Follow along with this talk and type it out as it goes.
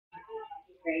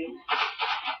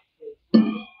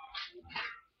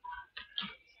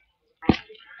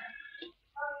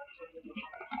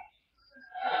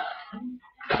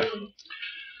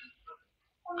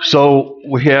So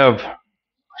we have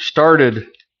started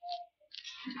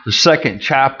the second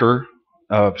chapter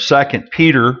of Second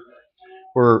Peter,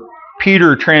 where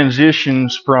Peter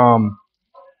transitions from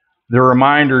the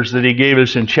reminders that he gave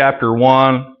us in chapter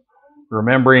 1,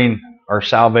 remembering our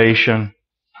salvation,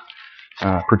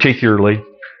 particularly,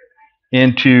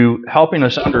 into helping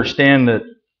us understand that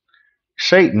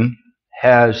Satan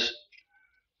has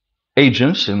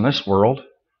agents in this world,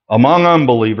 among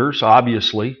unbelievers,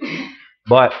 obviously,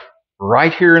 but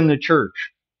right here in the church,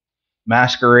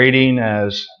 masquerading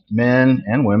as men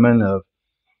and women of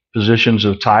positions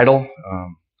of title,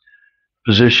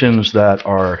 positions that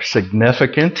are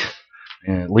significant,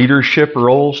 and leadership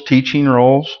roles, teaching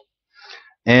roles.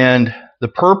 And the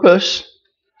purpose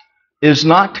is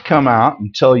not to come out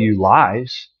and tell you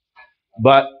lies,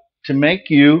 but to make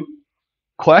you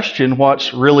question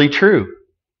what's really true.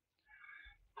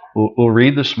 We'll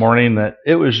read this morning that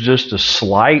it was just a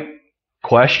slight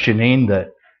questioning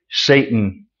that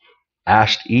Satan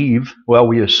asked Eve. Well,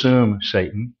 we assume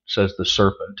Satan, says the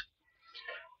serpent.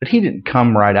 But he didn't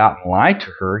come right out and lie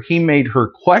to her. He made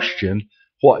her question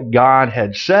what God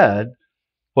had said,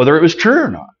 whether it was true or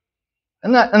not.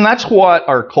 And that's what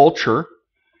our culture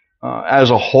as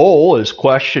a whole is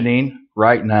questioning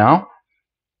right now.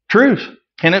 Truth.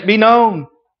 Can it be known?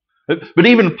 But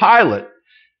even Pilate,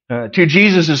 to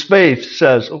Jesus' faith,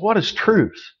 says, what is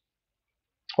truth?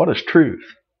 What is truth?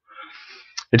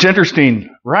 It's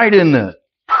interesting, right in the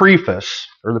preface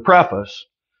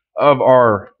of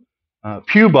our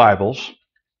Pew Bibles,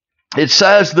 it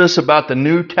says this about the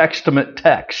New Testament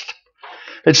text.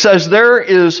 It says there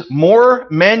is more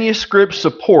manuscript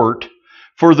support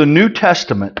for the New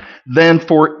Testament than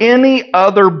for any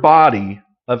other body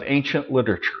of ancient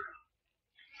literature.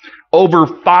 Over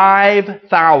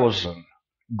 5,000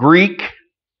 Greek,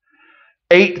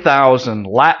 8,000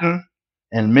 Latin,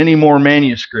 and many more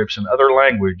manuscripts in other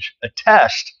language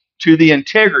attest to the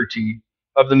integrity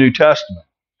of the New Testament.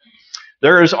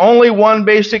 There is only one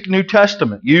basic New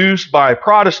Testament used by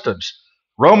Protestants,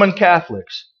 Roman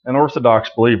Catholics, and Orthodox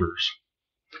believers,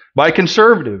 by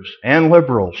conservatives and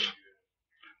liberals.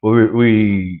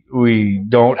 We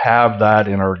don't have that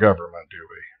in our government, do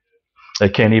we?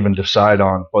 They can't even decide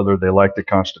on whether they like the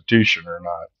Constitution or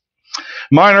not.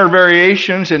 Minor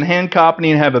variations in hand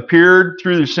copying have appeared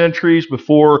through the centuries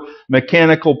before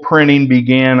mechanical printing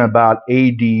began about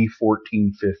AD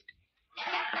 1450.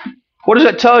 What does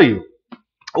that tell you?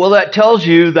 Well, that tells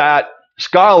you that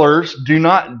scholars do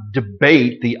not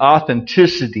debate the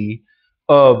authenticity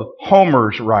of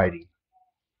Homer's writing.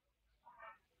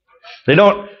 They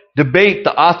don't debate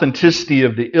the authenticity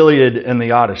of the Iliad and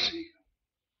the Odyssey.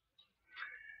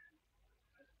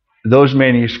 Those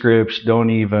manuscripts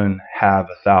don't even have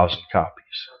 1,000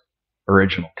 copies,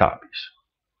 original copies.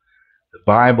 The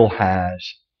Bible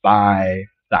has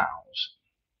 5,000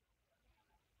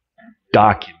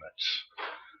 documents.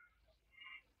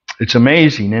 It's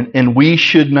amazing, and we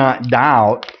should not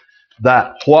doubt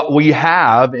that what we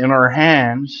have in our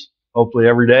hands, hopefully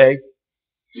every day,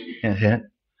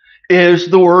 is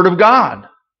the Word of God,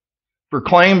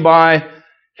 proclaimed by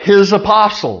His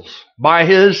apostles, by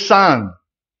His Son.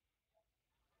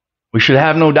 We should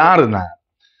have no doubt in that.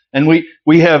 And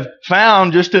we have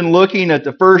found, just in looking at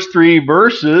the first 3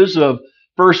 verses of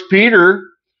 1 Peter,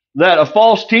 that a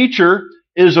false teacher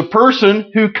is a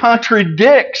person who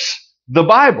contradicts the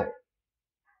Bible.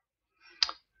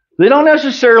 They don't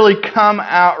necessarily come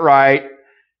outright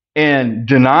and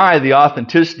deny the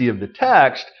authenticity of the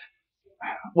text.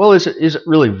 Well, is it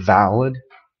really valid?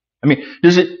 I mean,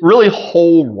 does it really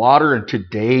hold water in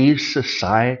today's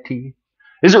society?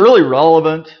 Is it really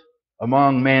relevant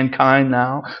among mankind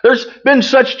now? There's been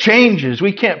such changes,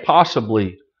 we can't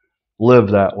possibly live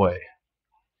that way.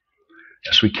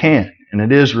 Yes, we can, and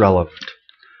it is relevant.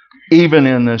 Even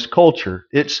in this culture,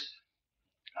 it's,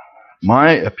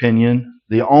 my opinion,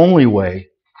 the only way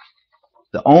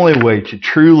to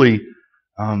truly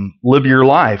live your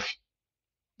life.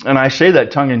 And I say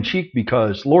that tongue-in-cheek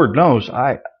because, Lord knows,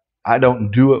 I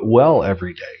don't do it well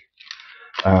every day.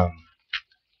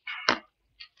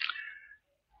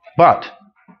 But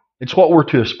it's what we're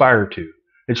to aspire to.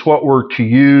 It's what we're to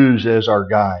use as our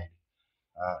guide.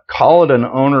 Call it an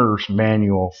owner's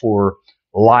manual for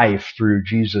life through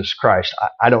Jesus Christ.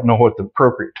 I don't know what the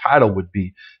appropriate title would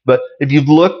be, but if you've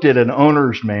looked at an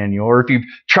owner's manual, or if you've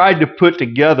tried to put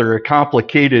together a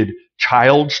complicated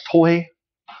child's toy,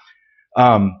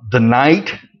 the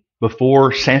night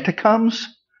before Santa comes,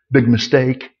 big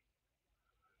mistake.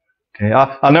 Okay,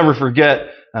 I'll never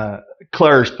forget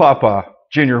Claire's papa,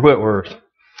 Junior Whitworth,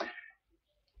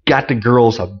 got the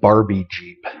girls a Barbie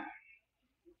Jeep.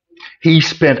 He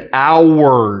spent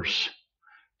hours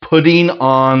putting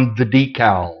on the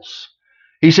decals.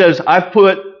 He says, I've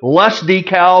put less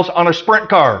decals on a sprint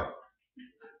car.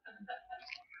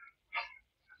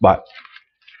 But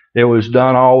it was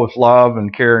done all with love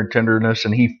and care and tenderness,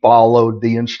 and he followed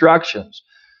the instructions.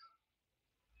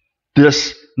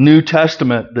 This New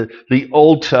Testament, the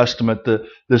Old Testament,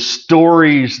 the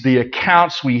stories, the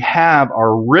accounts we have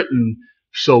are written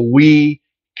so we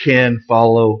can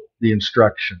follow the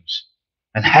instructions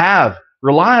and have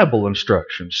reliable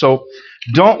instructions. So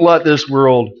don't let this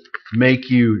world make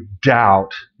you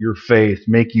doubt your faith,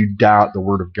 make you doubt the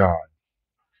Word of God.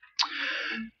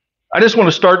 I just want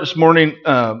to start this morning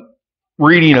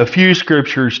reading a few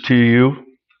scriptures to you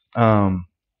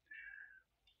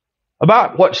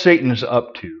about what Satan's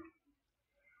up to,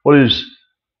 what his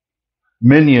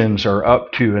minions are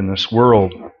up to in this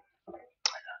world.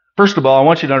 First of all, I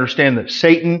want you to understand that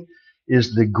Satan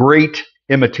is the great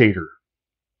imitator.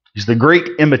 He's the great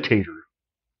imitator.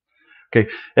 Okay,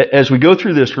 as we go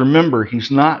through this, remember,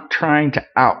 he's not trying to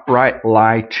outright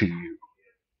lie to you.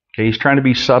 Okay, he's trying to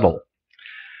be subtle.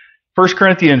 1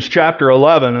 Corinthians chapter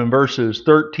 11 and verses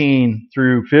 13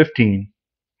 through 15,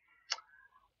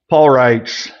 Paul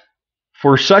writes,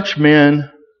 "For such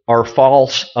men are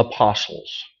false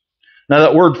apostles." Now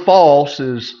that word false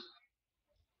is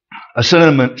a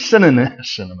synonym.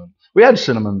 We had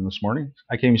synonym this morning.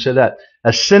 I can't even say that.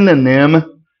 A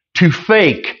synonym to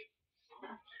fake.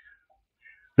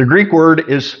 The Greek word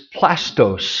is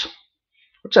plastos.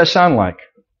 What's that sound like?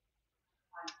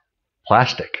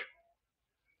 Plastic.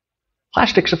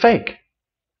 Plastic's a fake.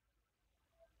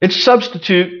 It's a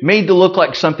substitute made to look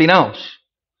like something else.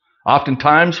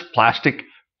 Oftentimes, plastic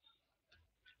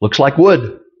looks like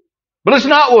wood. But it's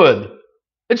not wood.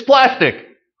 It's plastic.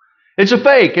 It's a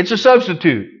fake. It's a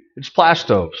substitute. It's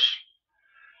plastos.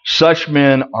 Such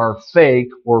men are fake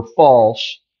or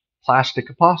false plastic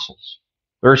apostles.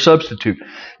 They're a substitute,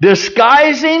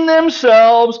 disguising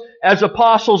themselves as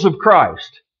apostles of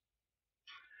Christ.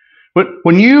 But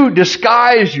when you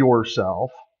disguise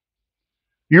yourself,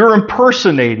 you're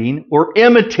impersonating or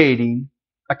imitating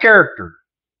a character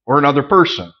or another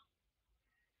person.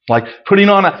 Like putting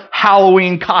on a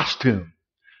Halloween costume.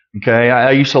 Okay,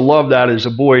 I used to love that as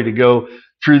a boy, to go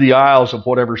through the aisles of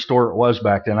whatever store it was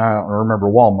back then. I don't remember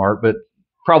Walmart, but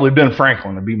probably Ben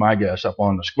Franklin would be my guess, up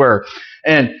on the square,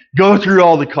 and go through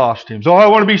all the costumes. Oh, I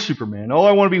want to be Superman. Oh,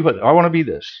 I want to be what? I want to be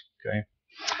this. Okay,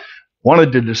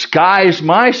 wanted to disguise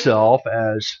myself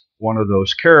as one of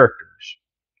those characters.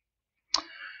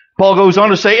 Paul goes on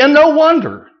to say, and no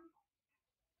wonder.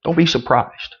 Don't be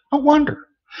surprised. No wonder.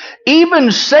 Even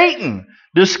Satan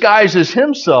disguises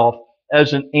himself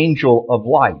as an angel of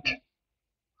light.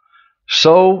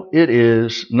 So it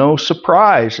is no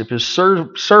surprise if his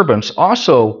servants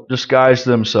also disguise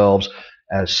themselves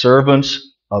as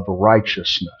servants of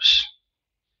righteousness.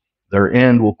 Their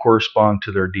end will correspond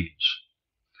to their deeds.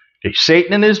 Okay,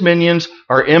 Satan and his minions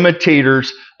are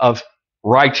imitators of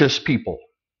righteous people.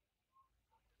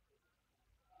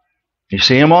 You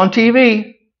see them on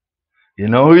TV. You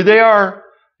know who they are.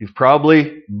 You've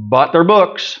probably bought their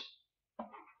books.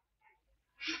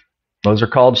 Those are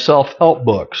called self-help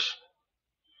books.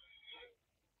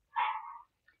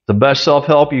 The best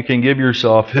self-help you can give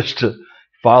yourself is to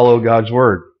follow God's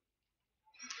Word.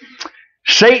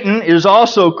 Satan is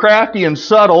also crafty and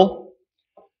subtle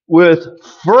with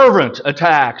fervent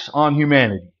attacks on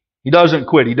humanity. He doesn't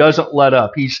quit. He doesn't let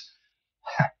up. He's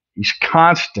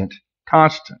constant.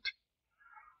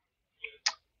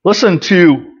 Listen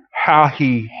to how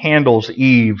he handles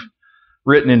Eve,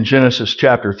 written in Genesis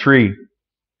chapter 3.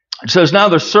 It says, "Now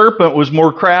the serpent was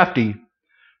more crafty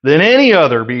than any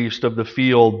other beast of the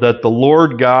field that the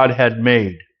Lord God had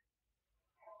made."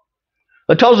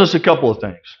 That tells us a couple of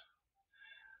things.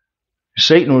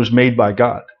 Satan was made by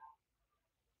God.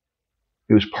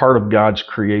 He was part of God's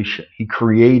creation. He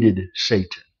created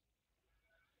Satan.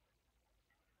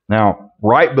 Now,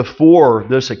 right before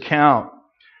this account,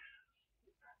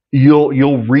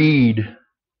 you'll read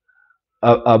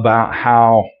about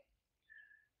how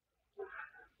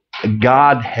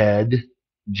Godhead,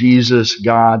 Jesus,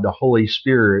 God, the Holy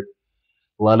Spirit,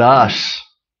 let us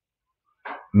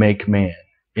make man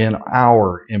in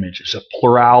our image. It's a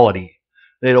plurality.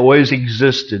 It always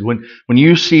existed. When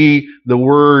you see the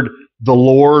word the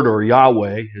Lord, or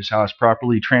Yahweh is how it's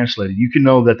properly translated, you can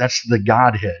know that that's the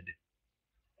Godhead.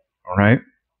 All right?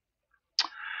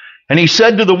 And he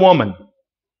said to the woman,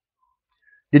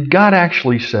 did God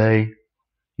actually say,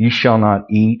 "You shall not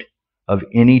eat of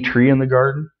any tree in the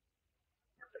garden?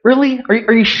 Really?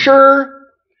 Are you sure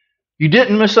you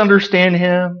didn't misunderstand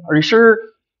him? Are you sure?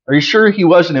 Are you sure he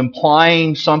wasn't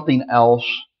implying something else?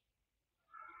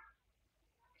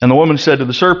 And the woman said to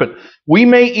the serpent, we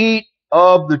may eat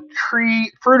of the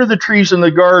fruit of the trees in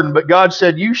the garden, but God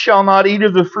said, you shall not eat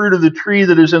of the fruit of the tree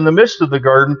that is in the midst of the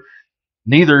garden,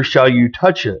 neither shall you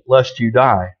touch it, lest you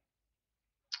die.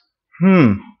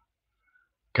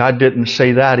 God didn't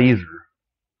say that either.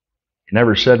 He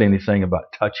never said anything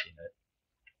about touching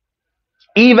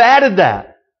it. Eve added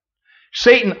that.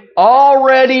 Satan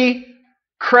already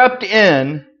crept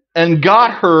in and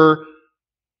got her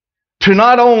to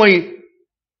not only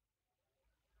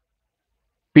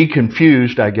be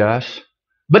confused, I guess,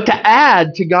 but to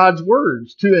add to God's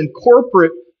words, to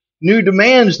incorporate new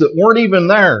demands that weren't even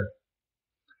there.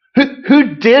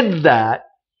 Who did that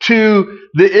to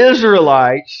the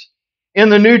Israelites in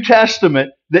the New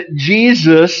Testament that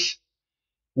Jesus,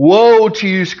 woe to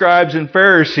you scribes and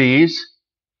Pharisees,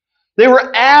 they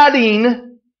were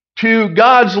adding to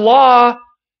God's law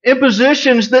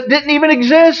impositions that didn't even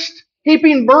exist,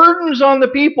 heaping burdens on the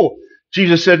people.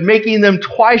 Jesus said, making them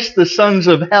twice the sons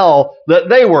of hell that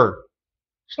they were.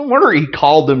 It's no wonder he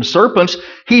called them serpents.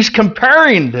 He's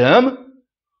comparing them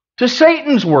to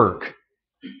Satan's work.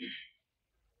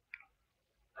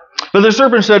 But the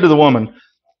serpent said to the woman,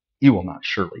 you will not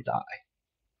surely die.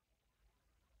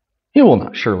 You will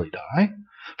not surely die.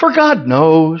 For God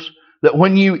knows that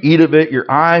when you eat of it, your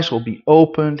eyes will be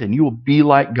opened and you will be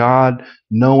like God,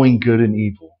 knowing good and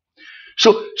evil.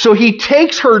 So he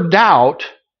takes her doubt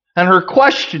and her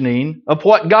questioning of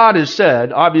what God has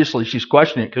said. Obviously, she's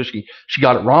questioning it because she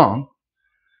got it wrong.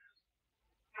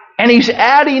 And he's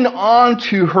adding on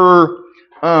to her,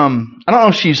 I don't know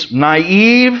if she's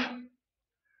naive.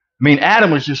 I mean,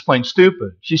 Adam was just plain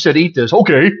stupid. She said, eat this.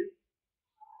 Okay.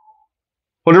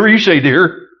 Whatever you say,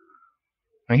 dear.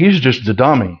 And he's just the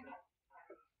dummy.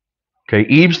 Okay,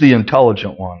 Eve's the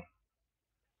intelligent one.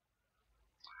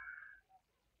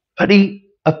 But he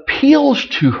appeals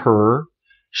to her,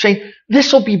 saying,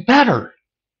 this will be better.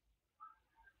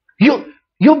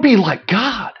 You'll be like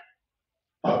God.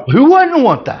 Who wouldn't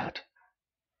want that?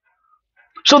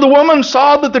 So the woman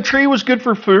saw that the tree was good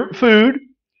for food,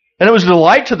 and it was a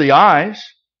delight to the eyes,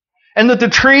 and that the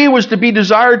tree was to be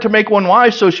desired to make one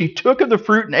wise. So she took of the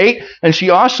fruit and ate, and she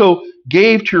also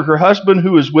gave to her husband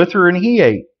who was with her, and he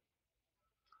ate.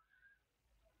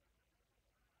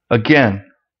 Again,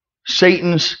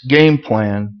 Satan's game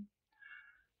plan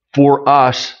for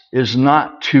us is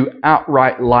not to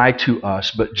outright lie to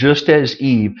us, but just as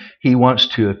Eve, he wants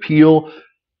to appeal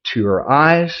to our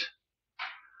eyes,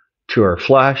 to our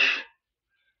flesh,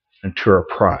 and to our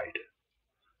pride.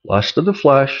 Lust of the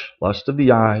flesh, lust of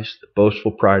the eyes, the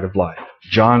boastful pride of life.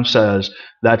 John says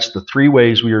that's the three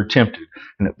ways we are tempted.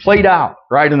 And it played out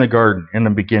right in the garden in the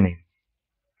beginning.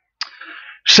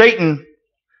 Satan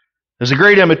is a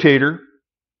great imitator.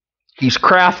 He's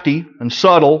crafty and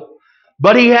subtle,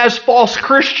 but he has false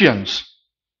Christians.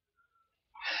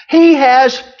 He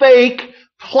has fake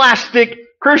plastic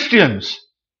Christians.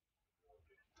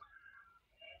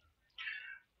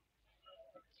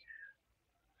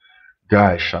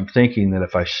 Gosh, I'm thinking that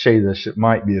if I say this, it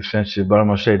might be offensive, but I'm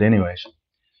going to say it anyways.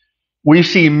 We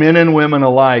see men and women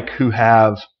alike who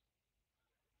have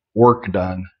work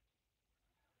done,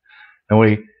 and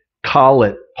we call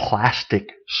it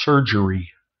plastic surgery.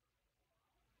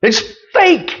 It's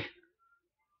fake.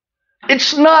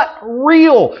 It's not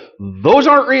real. Those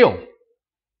aren't real.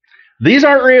 These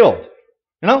aren't real.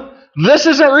 This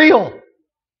isn't real.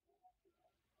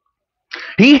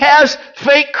 He has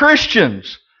fake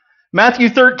Christians. Matthew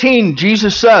 13,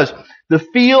 Jesus says, the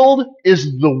field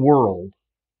is the world.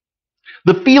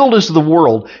 The field is the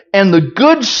world, and the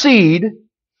good seed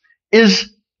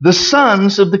is the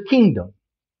sons of the kingdom.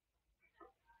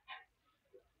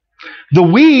 The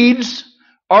weeds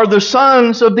are the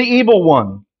sons of the evil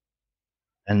one,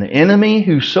 and the enemy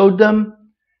who sowed them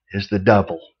is the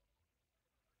devil.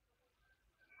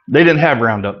 They didn't have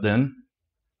Roundup then,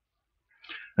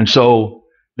 and so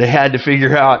they had to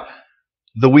figure out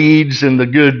the weeds and the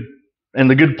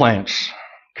good plants,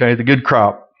 okay, the good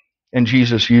crop, and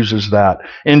Jesus uses that.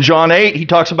 In John 8, he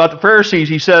talks about the Pharisees.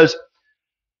 He says,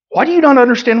 why do you not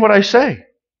understand what I say?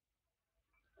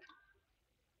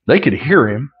 They could hear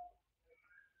him.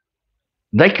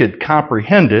 They could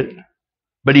comprehend it,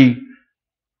 but he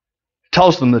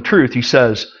tells them the truth. He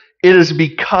says, it is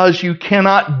because you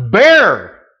cannot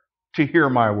bear to hear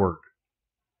my word.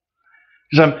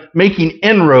 Because I'm making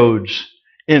inroads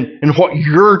in what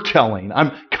you're telling.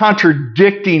 I'm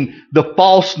contradicting the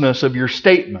falseness of your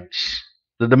statements.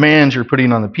 the demands you're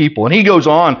putting on the people. And he goes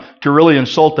on to really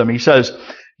insult them. He says,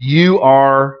 you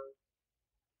are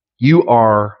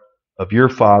of your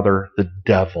father, the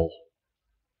devil,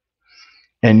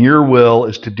 and your will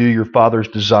is to do your father's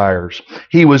desires.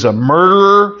 He was a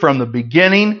murderer from the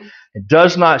beginning and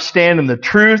does not stand in the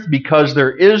truth because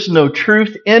there is no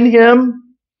truth in him.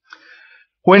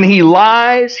 When he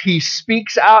lies, he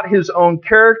speaks out his own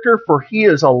character, for he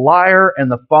is a liar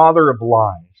and the father of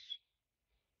lies.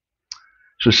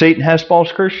 So Satan has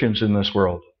false Christians in this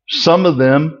world. Some of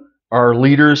them are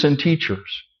leaders and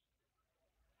teachers.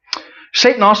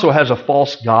 Satan also has a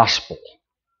false gospel.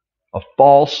 A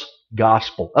false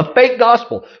gospel. A fake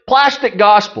gospel. Plastic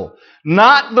gospel.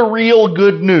 Not the real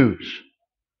good news.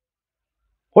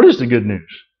 What is the good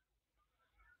news?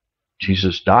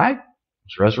 Jesus died,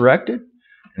 was resurrected,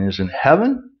 and is in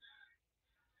heaven,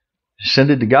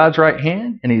 ascended to God's right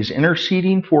hand, and he's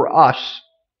interceding for us.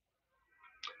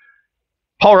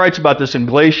 Paul writes about this in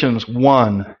Galatians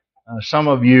 1. Some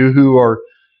of you who are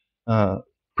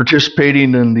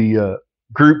participating in the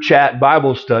group chat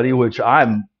Bible study, which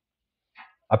I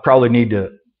probably need to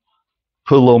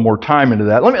put a little more time into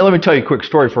that. Let me tell you a quick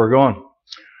story before I go on.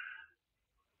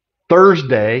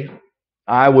 Thursday,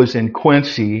 I was in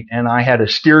Quincy, and I had a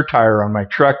steer tire on my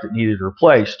truck that needed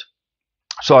replaced.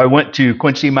 So I went to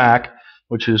Quincy Mac,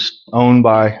 which is owned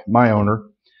by my owner,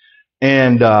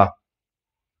 and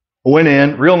went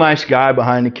in. Real nice guy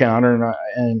behind the counter,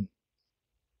 and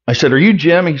I said, "Are you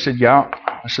Jim?" He said, "Yeah."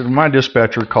 I said, "My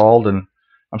dispatcher called, and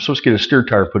I'm supposed to get a steer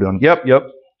tire put on." Yep.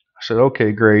 I said,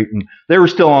 "Okay, great." And they were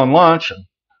still on lunch, and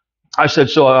I said,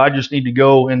 "So I just need to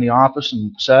go in the office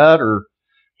and set, or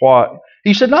what?"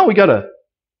 He said, "No, we got a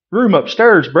room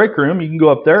upstairs, break room. You can go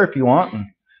up there if you want and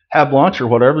have lunch or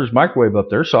whatever. There's a microwave up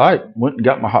there." So I went and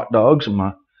got my hot dogs and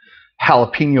my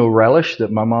jalapeno relish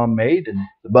that my mom made and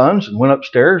the buns, and went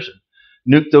upstairs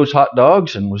and nuked those hot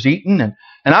dogs and was eating. And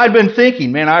I'd been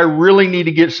thinking, man, I really need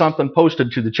to get something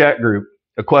posted to the chat group,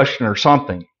 a question or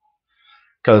something,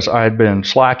 because I had been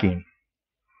slacking.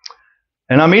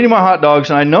 And I'm eating my hot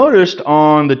dogs, and I noticed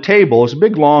on the table, it's a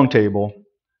big long table,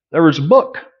 there was a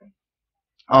book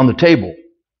on the table.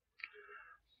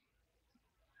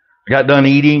 I got done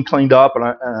eating, cleaned up, and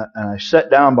I sat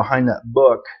down behind that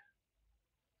book.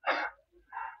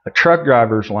 A truck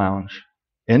driver's lounge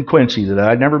in Quincy that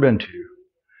I'd never been to.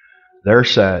 There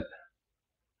sat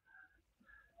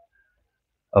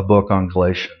a book on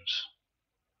Galatians.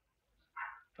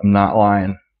 I'm not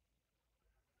lying.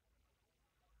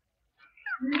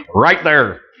 Right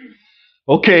there.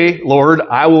 Okay, Lord,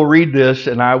 I will read this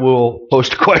and I will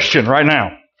post a question right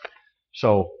now.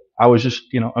 So I was just,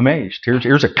 amazed.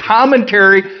 Here's a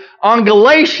commentary on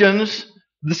Galatians,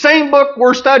 the same book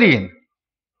we're studying.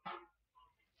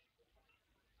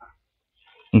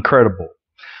 Incredible.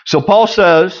 So Paul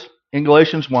says in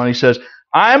Galatians 1, he says,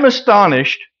 "I am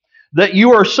astonished that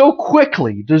you are so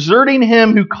quickly deserting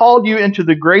him who called you into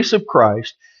the grace of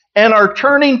Christ and are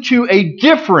turning to a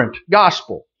different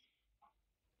gospel.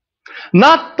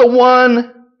 Not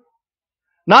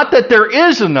that there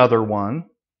is another one,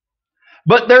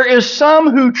 but there is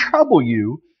some who trouble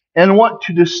you and want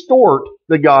to distort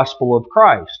the gospel of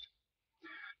Christ."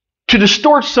 To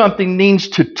distort something means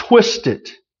to twist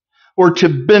it or to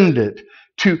bend it,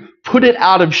 to put it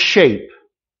out of shape.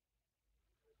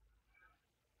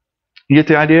 You get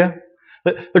the idea?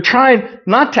 They're trying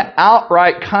not to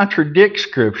outright contradict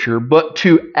Scripture, but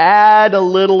to add a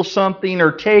little something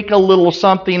or take a little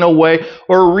something away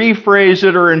or rephrase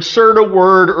it or insert a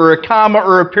word or a comma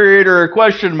or a period or a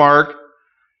question mark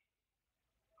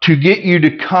to get you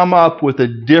to come up with a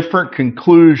different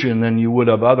conclusion than you would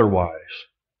have otherwise.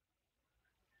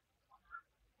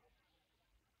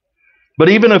 But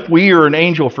even if we or an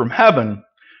angel from heaven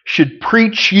should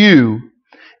preach you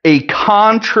a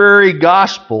contrary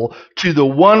gospel to the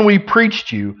one we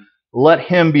preached you, let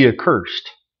him be accursed.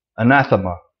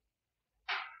 Anathema.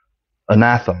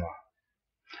 Anathema.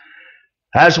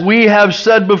 As we have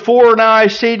said before, now I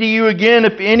say to you again,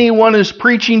 if anyone is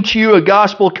preaching to you a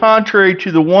gospel contrary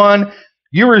to the one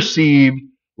you received,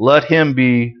 let him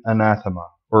be anathema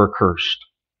or accursed.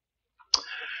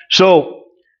 So,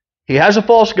 he has a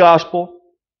false gospel.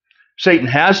 Satan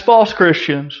has false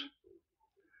Christians.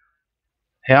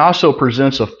 He also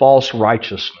presents a false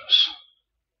righteousness.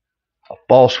 A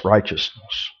false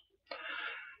righteousness.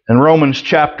 In Romans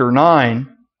chapter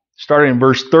 9, starting in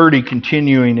verse 30,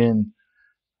 continuing in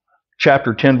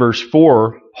chapter 10, verse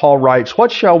 4, Paul writes,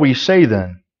 "What shall we say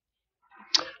then?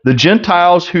 The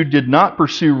Gentiles who did not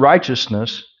pursue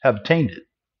righteousness have attained it.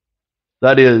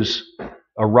 That is,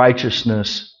 a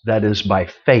righteousness that is by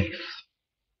faith.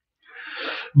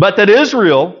 But that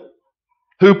Israel,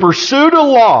 who pursued a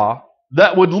law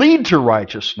that would lead to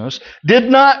righteousness did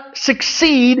not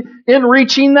succeed in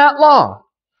reaching that law.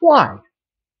 Why?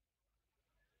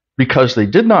 Because they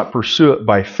did not pursue it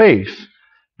by faith,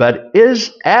 but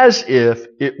is as if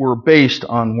it were based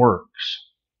on works.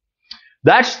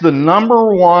 That's the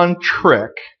number one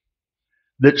trick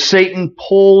that Satan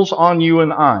pulls on you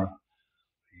and I.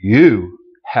 You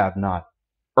have not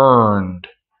earned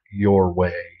your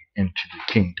way into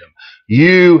the kingdom.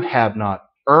 You have not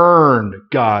earned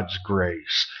God's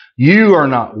grace. You are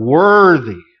not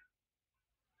worthy.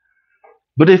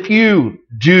 But if you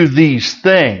do these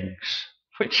things,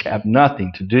 which have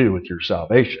nothing to do with your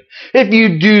salvation, if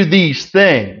you do these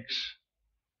things,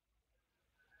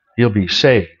 you'll be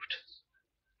saved.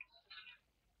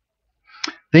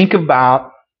 Think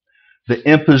about the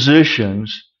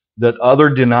impositions that other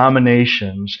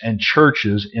denominations and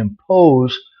churches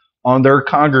impose on their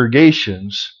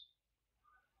congregations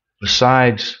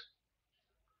besides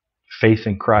faith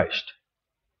in Christ.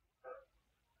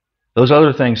 Those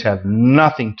other things have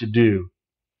nothing to do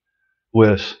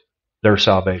with their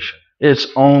salvation. It's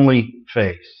only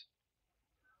faith.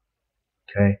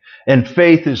 Okay? And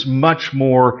faith is much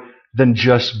more than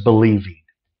just believing.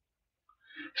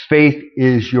 Faith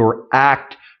is your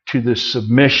act to the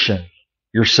submission,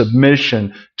 your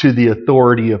submission to the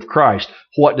authority of Christ.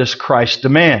 What does Christ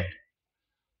demand?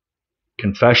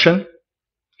 Confession.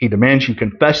 He demands you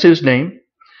confess His name.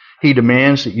 He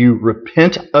demands that you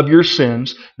repent of your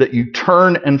sins, that you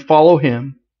turn and follow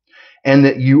Him, and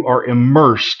that you are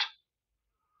immersed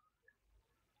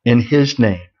in His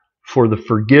name for the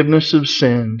forgiveness of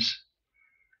sins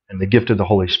and the gift of the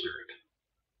Holy Spirit.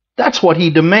 That's what He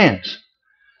demands.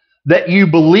 That you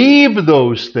believe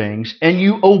those things and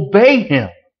you obey Him.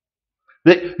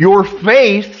 That your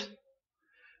faith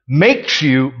makes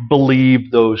you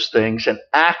believe those things and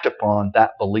act upon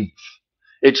that belief.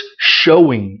 It's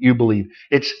showing you believe.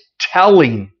 It's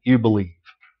telling you believe.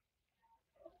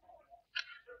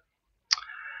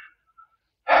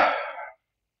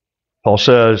 Paul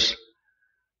says,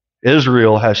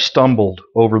 Israel has stumbled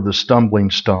over the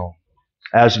stumbling stone.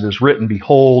 As it is written,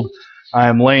 behold, I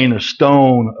am laying a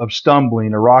stone of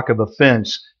stumbling, a rock of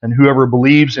offense, and whoever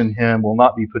believes in Him will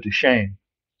not be put to shame.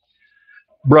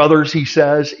 Brothers, he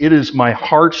says, it is my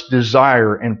heart's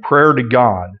desire and prayer to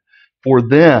God for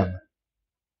them.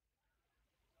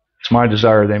 It's my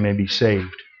desire they may be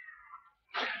saved.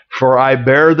 For I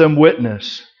bear them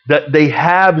witness that they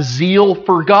have zeal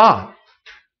for God,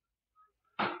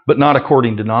 but not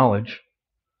according to knowledge.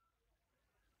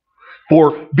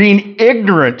 For being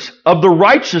ignorant of the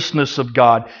righteousness of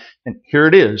God, and here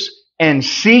it is, and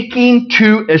seeking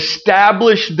to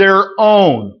establish their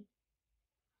own.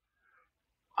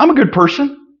 I'm a good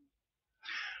person.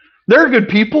 They're good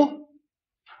people.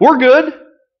 We're good.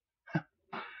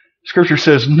 Scripture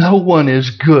says no one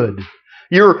is good.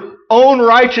 Your own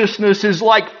righteousness is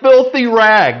like filthy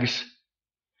rags.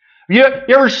 You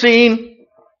ever seen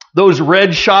those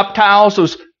red shop towels,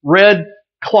 those red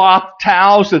cloth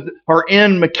towels that are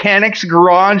in mechanics'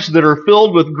 garage that are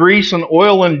filled with grease and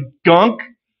oil and gunk?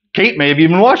 Kate may have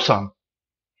even washed some.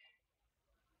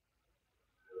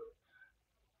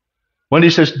 Wendy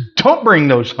says, don't bring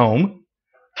those home.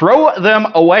 Throw them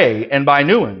away and buy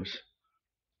new ones.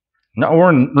 Not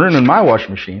ruining my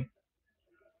washing machine.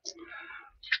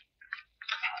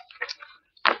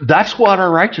 That's what our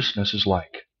righteousness is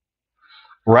like.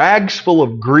 Rags full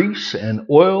of grease and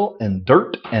oil and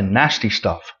dirt and nasty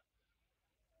stuff.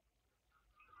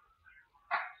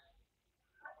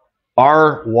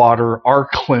 Our water, our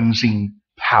cleansing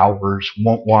powers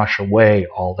won't wash away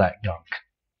all that gunk.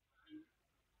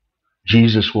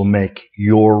 Jesus will make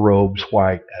your robes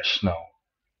white as snow.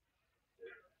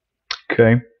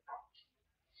 Okay?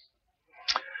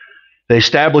 They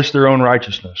established their own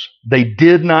righteousness. They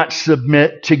did not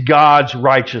submit to God's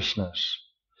righteousness.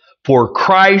 For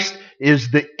Christ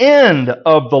is the end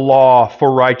of the law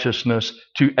for righteousness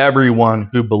to everyone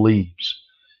who believes.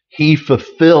 He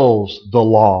fulfills the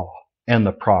law and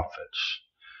the prophets.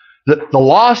 The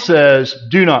law says,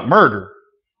 do not murder.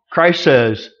 Christ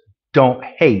says, don't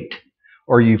hate,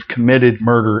 or you've committed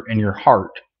murder in your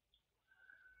heart.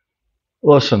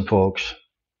 Listen, folks,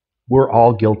 we're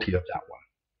all guilty of that one.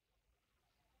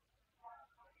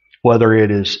 Whether it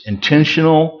is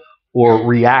intentional or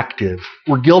reactive,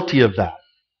 we're guilty of that.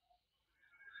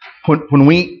 When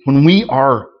we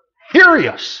are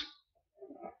furious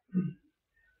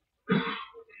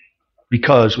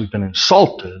because we've been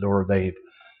insulted or they've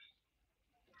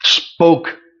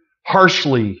spoke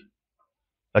harshly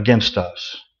against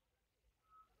us.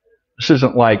 This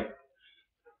isn't like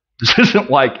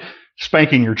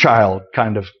spanking your child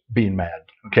kind of being mad.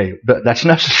 Okay, that's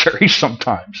necessary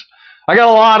sometimes. I got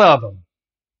a lot of them.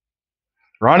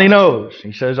 Ronnie knows.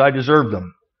 He says I deserve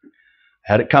them.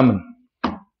 Had it coming.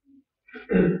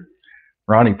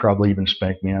 Ronnie probably even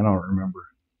spanked me. I don't remember.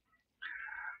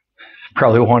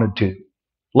 Probably wanted to.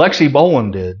 Lexi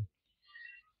Boland did.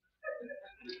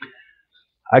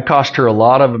 I cost her a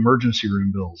lot of emergency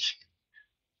room bills.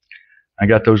 I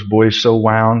got those boys so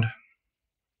wound.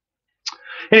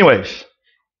 Anyways,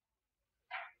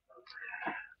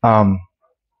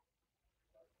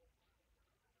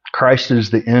 Christ is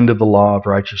the end of the law of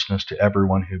righteousness to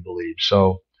everyone who believes.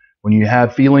 So when you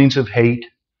have feelings of hate,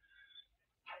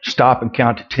 stop and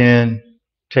count to 10,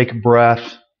 take a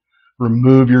breath,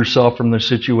 remove yourself from the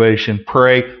situation,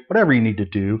 pray, whatever you need to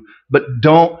do, but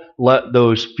don't let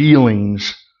those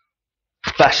feelings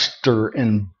fester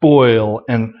and boil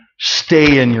and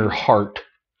stay in your heart.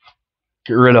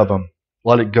 Get rid of them.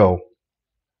 Let it go.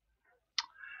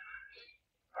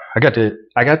 I got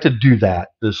to do that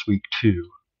this week too.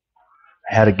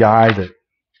 I had a guy that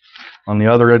on the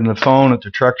other end of the phone at the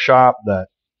truck shop that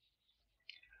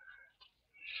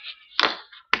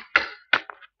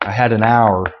I had an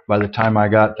hour by the time I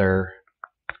got there,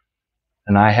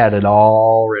 and I had it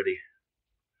all ready.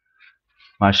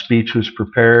 My speech was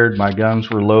prepared, my guns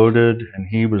were loaded, and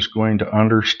he was going to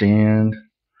understand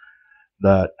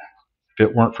that if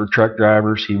it weren't for truck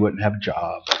drivers, he wouldn't have a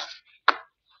job.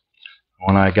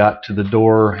 When I got to the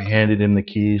door, I handed him the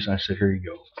keys, and I said, here you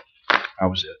go. That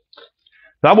was it.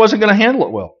 But I wasn't going to handle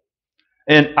it well.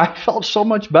 And I felt so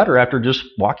much better after just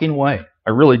walking away. I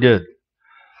really did.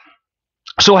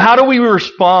 So how do we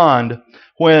respond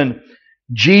when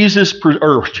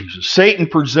Satan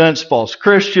presents false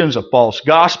Christians, a false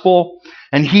gospel,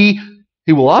 and he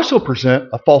will also present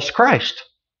a false Christ?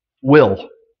 Will.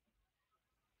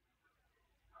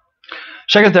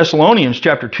 2 Thessalonians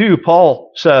chapter 2,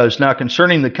 Paul says, now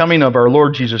concerning the coming of our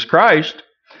Lord Jesus Christ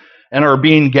and our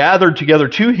being gathered together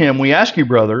to him, we ask you,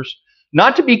 brothers,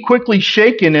 not to be quickly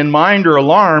shaken in mind or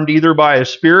alarmed, either by a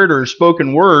spirit or a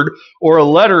spoken word or a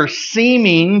letter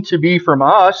seeming to be from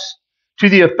us, to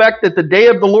the effect that the day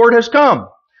of the Lord has come.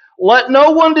 Let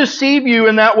no one deceive you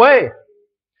in that way.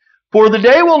 For the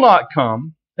day will not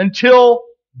come until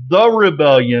the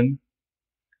rebellion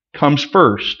comes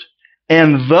first,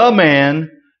 and the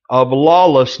man of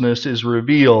lawlessness is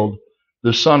revealed,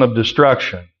 the son of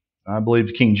destruction. I believe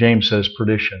the King James says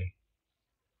perdition.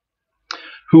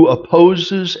 Who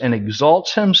opposes and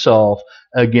exalts himself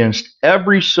against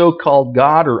every so-called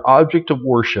God or object of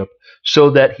worship, so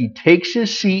that he takes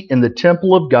his seat in the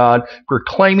temple of God,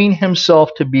 proclaiming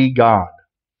himself to be God.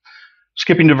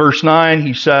 Skipping to verse 9,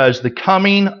 he says, the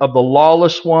coming of the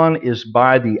lawless one is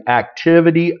by the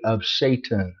activity of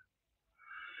Satan,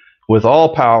 with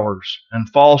all powers and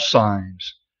false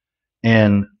signs,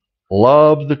 and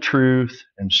love the truth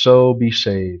and so be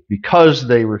saved, because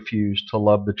they refuse to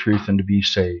love the truth and to be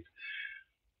saved.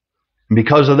 And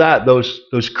because of that,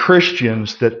 those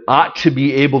Christians that ought to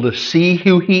be able to see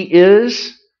who he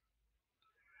is,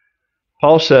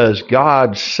 Paul says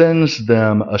God sends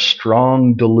them a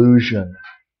strong delusion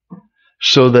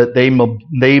so that they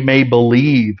may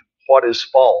believe what is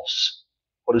false,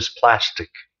 what is plastic,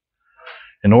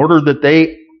 in order that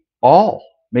they all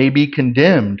may be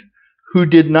condemned who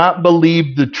did not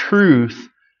believe the truth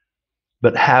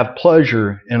but have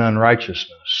pleasure in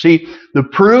unrighteousness. See, the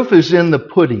proof is in the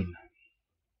pudding.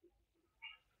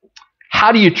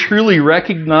 How do you truly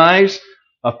recognize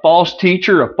a false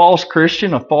teacher, a false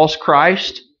Christian, a false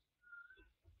Christ?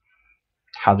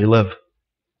 How they live.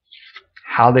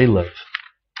 How they live.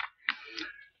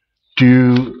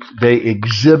 Do they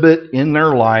exhibit in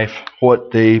their life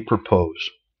what they propose?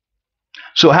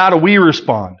 So how do we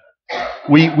respond?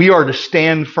 We are to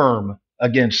stand firm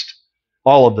against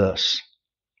all of this.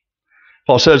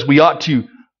 Paul says we ought to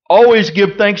always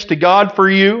give thanks to God for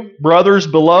you, brothers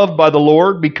beloved by the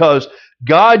Lord, because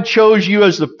God chose you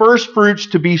as the first fruits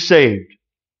to be saved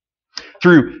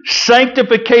through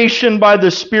sanctification by the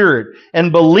Spirit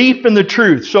and belief in the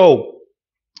truth. So,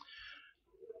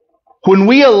 when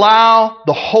we allow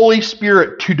the Holy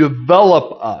Spirit to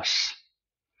develop us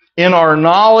in our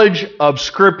knowledge of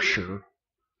Scripture,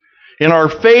 in our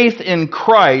faith in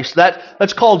Christ,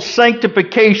 that's called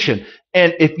sanctification.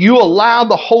 And if you allow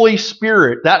the Holy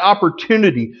Spirit that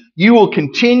opportunity, you will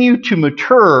continue to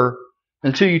mature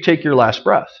until you take your last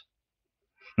breath.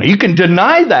 Now, you can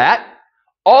deny that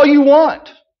all you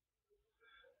want.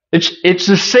 It's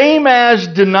the same as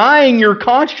denying your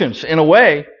conscience in a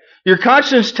way. Your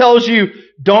conscience tells you,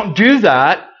 don't do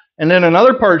that. And then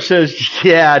another part says,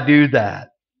 yeah, do that.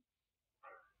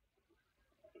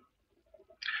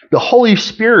 The Holy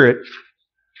Spirit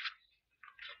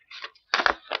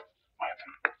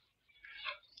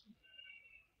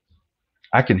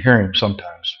I can hear him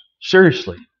sometimes.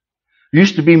 Seriously. It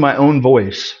used to be my own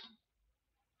voice.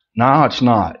 Now it's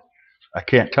not. I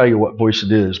can't tell you what voice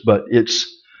it is, but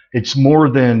it's more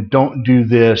than don't do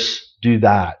this, do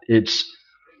that. It's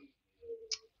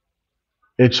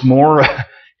more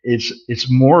it's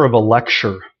more of a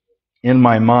lecture in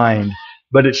my mind,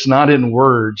 but it's not in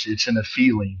words, it's in a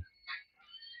feeling.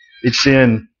 It's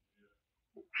in,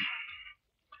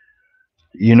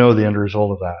 you know, the end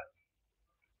result of that.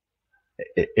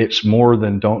 It's more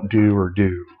than don't do or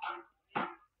do.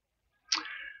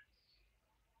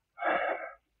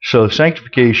 So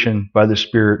sanctification by the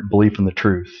Spirit, belief in the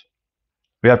truth.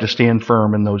 We have to stand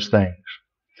firm in those things.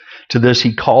 To this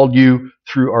he called you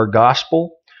through our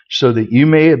gospel, so that you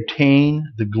may obtain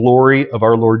the glory of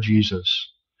our Lord Jesus.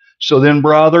 So then,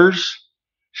 brothers,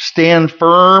 stand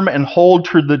firm and hold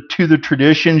to the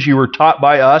traditions you were taught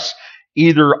by us,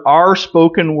 either our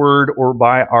spoken word or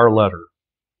by our letter.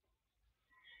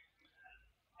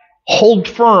 Hold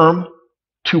firm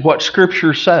to what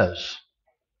Scripture says.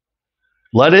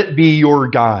 Let it be your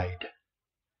guide.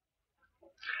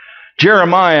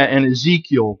 Jeremiah and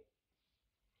Ezekiel,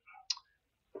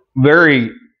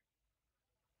 very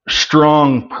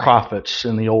strong prophets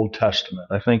in the Old Testament.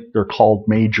 I think they're called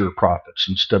major prophets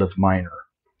instead of minor.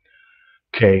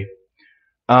 Okay.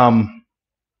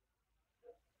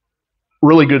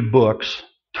 Really good books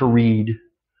to read,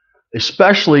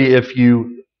 especially if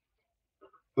you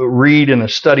read in a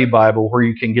study Bible where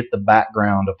you can get the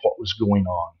background of what was going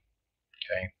on.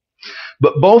 Okay.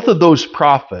 But both of those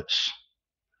prophets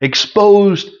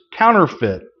exposed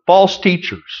counterfeit, false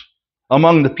teachers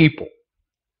among the people.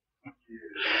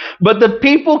 But the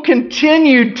people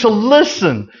continued to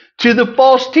listen to the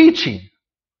false teaching.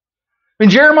 And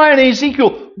Jeremiah and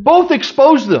Ezekiel both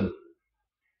exposed them.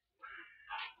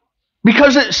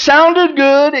 Because it sounded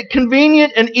good, it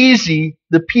convenient and easy,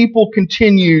 the people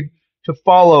continued to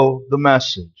follow the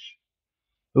message.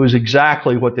 It was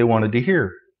exactly what they wanted to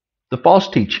hear, the false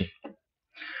teaching.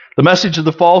 The message of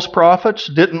the false prophets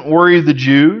didn't worry the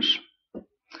Jews.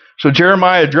 So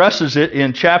Jeremiah addresses it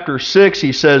in chapter 6.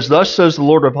 He says, "Thus says the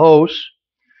Lord of hosts,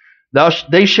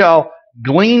 they shall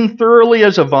glean thoroughly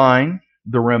as a vine,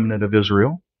 the remnant of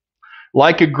Israel.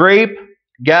 Like a grape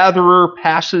gatherer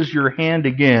passes your hand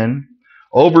again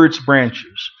over its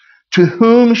branches. To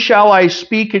whom shall I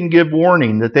speak and give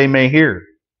warning that they may hear?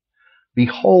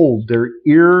 Behold, their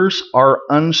ears are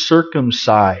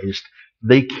uncircumcised.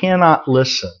 They cannot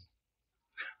listen."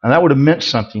 And that would have meant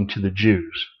something to the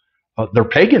Jews. They're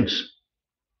pagans.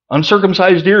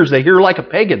 Uncircumcised ears, they hear like a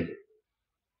pagan.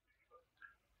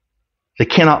 They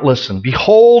cannot listen.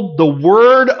 Behold, the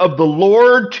word of the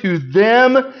Lord to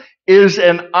them is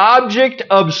an object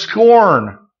of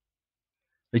scorn.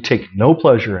 They take no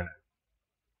pleasure in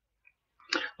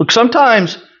it. Look,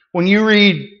 sometimes when you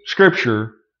read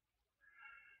Scripture,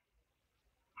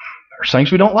 there's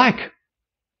things we don't like.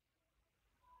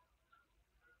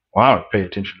 Well, I don't pay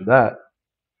attention to that.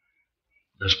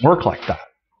 It doesn't work like that.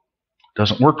 It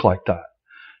doesn't work like that.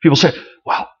 People say,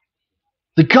 well,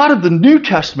 the God of the New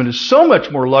Testament is so much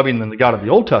more loving than the God of the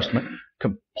Old Testament.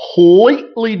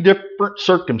 Completely different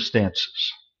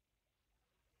circumstances.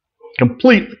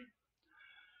 Completely.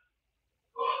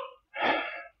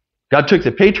 God took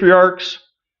the patriarchs,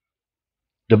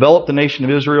 developed the nation of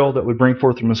Israel that would bring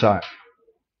forth the Messiah.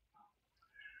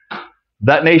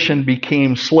 That nation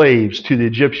became slaves to the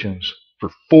Egyptians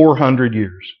for 400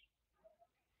 years.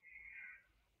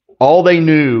 All they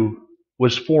knew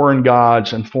was foreign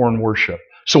gods and foreign worship.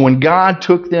 So when God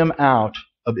took them out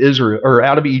of Israel or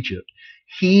out of Egypt,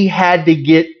 He had to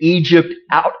get Egypt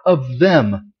out of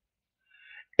them.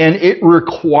 And it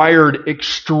required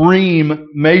extreme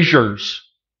measures.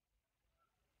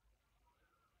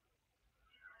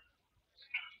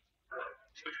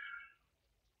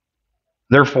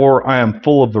 Therefore, I am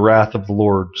full of the wrath of the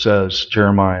Lord, says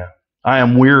Jeremiah. I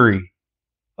am weary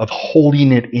of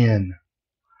holding it in.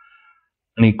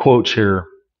 And he quotes here,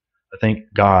 I think,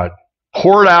 God.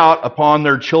 Pour it out upon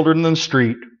their children in the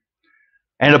street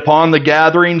and upon the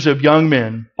gatherings of young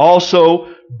men.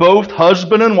 Also, both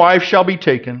husband and wife shall be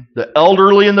taken, the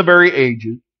elderly and the very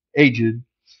aged.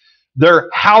 Their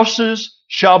houses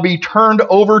shall be turned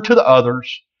over to the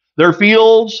others, their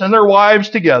fields and their wives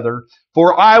together.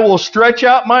 For I will stretch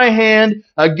out my hand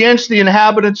against the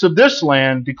inhabitants of this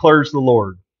land, declares the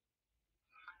Lord.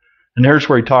 And here's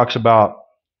where he talks about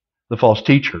the false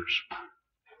teachers.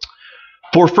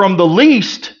 For from the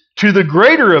least to the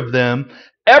greater of them,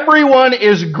 everyone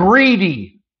is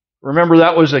greedy. Remember,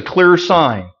 that was a clear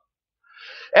sign.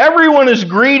 Everyone is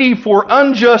greedy for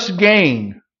unjust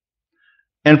gain.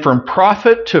 And from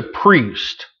prophet to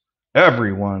priest,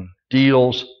 everyone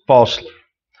deals falsely.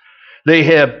 They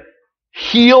have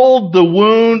healed the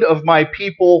wound of my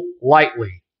people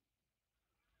lightly.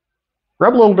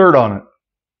 Rub a little dirt on it.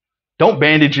 Don't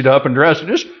bandage it up and dress it.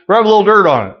 Just rub a little dirt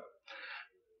on it.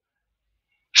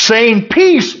 Saying,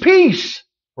 peace, peace,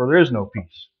 where there is no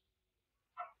peace.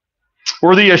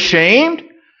 Were they ashamed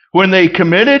when they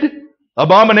committed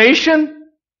abomination?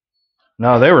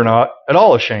 No, they were not at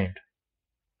all ashamed.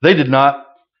 They did not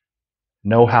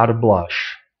know how to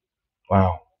blush.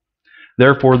 Wow.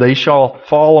 Therefore they shall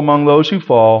fall among those who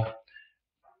fall.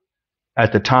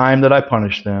 At the time that I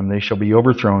punish them, they shall be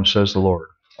overthrown, says the Lord.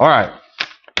 All right.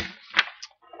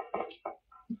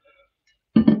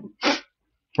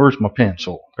 Where's my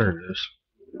pencil? There it is.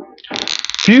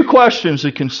 Few questions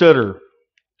to consider,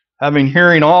 having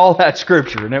hearing all that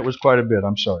scripture, and it was quite a bit,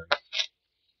 I'm sorry.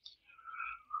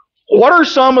 What are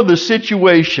some of the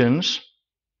situations,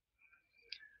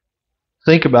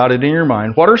 think about it in your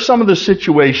mind, what are some of the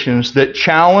situations that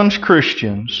challenge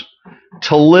Christians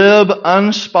to live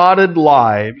unspotted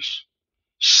lives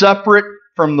separate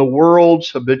from the world's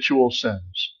habitual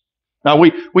sins? Now,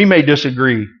 we may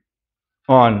disagree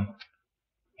on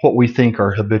what we think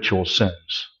are habitual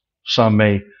sins. Some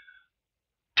may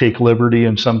take liberty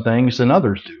in some things than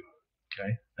others do.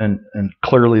 Okay, and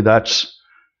clearly that's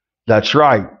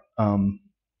right.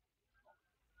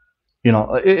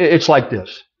 It's like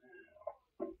this.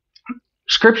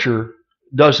 Scripture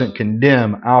doesn't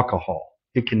condemn alcohol;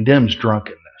 it condemns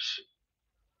drunkenness.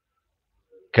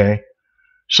 Okay,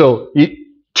 so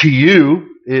to you,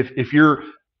 if you're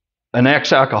an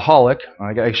ex-alcoholic,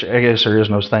 I guess there is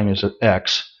no thing as an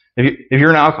ex. If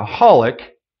you're an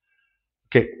alcoholic,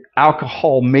 okay,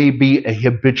 alcohol may be a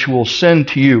habitual sin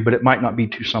to you, but it might not be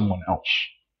to someone else.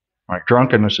 All right,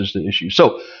 drunkenness is the issue.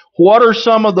 So, what are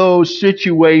some of those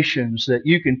situations that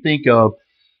you can think of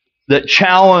that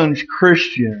challenge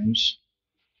Christians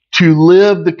to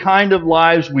live the kind of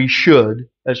lives we should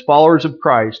as followers of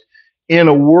Christ in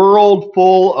a world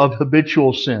full of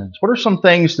habitual sins? What are some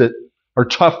things that are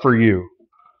tough for you?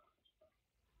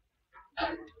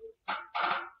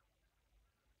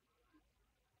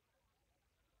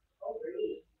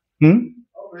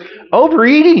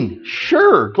 Overeating.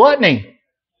 Sure. Gluttony.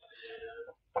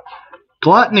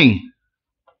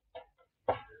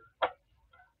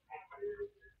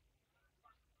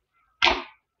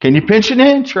 Can you pinch an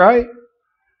inch, right?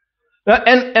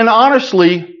 And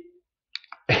honestly,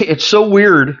 it's so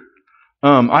weird.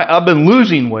 I've been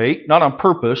losing weight, not on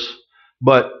purpose,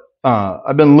 but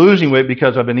I've been losing weight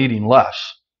because I've been eating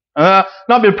less.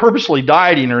 Not been purposely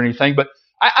dieting or anything, but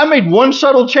I made one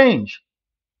subtle change.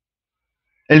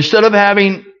 Instead of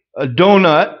having a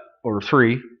donut or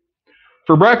 3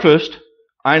 for breakfast,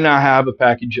 I now have a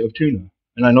package of tuna.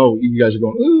 And I know you guys are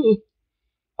going, ooh,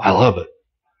 I love it.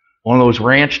 One of those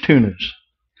ranch tunas.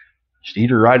 Just eat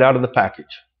her right out of the package.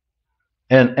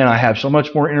 And I have so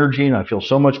much more energy and I feel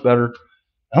so much better.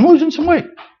 I'm losing some weight.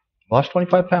 Lost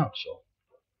 25 pounds. So,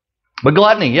 but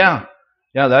gluttony, yeah,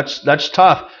 that's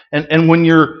tough. And when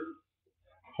you're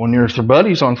with your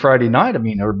buddies on Friday night, I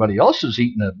mean, everybody else is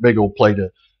eating a big old plate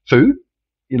of food.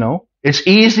 It's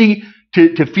easy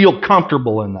to feel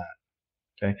comfortable in that.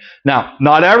 Okay. Now,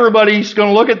 not everybody's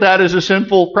going to look at that as a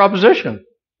sinful proposition.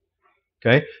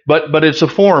 Okay, but it's a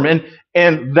form,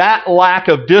 and that lack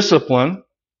of discipline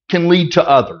can lead to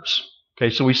others. Okay,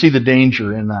 so we see the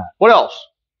danger in that. What else?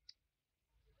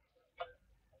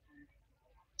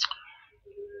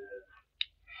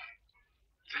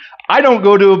 I don't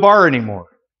go to a bar anymore.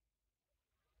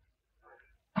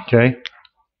 Okay,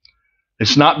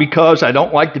 it's not because I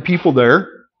don't like the people there.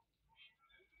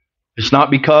 It's not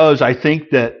because I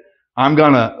think that I'm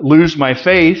going to lose my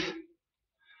faith.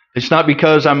 It's not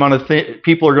because I'm going to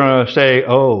people are going to say,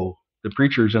 "Oh, the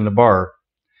preacher's in the bar."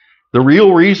 The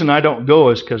real reason I don't go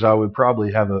is because I would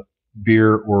probably have a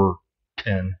beer or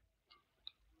 10.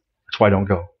 That's why I don't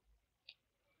go.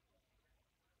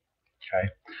 Okay,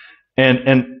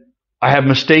 and I have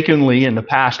mistakenly in the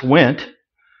past went,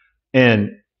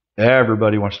 and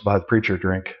everybody wants to buy the preacher a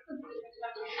drink.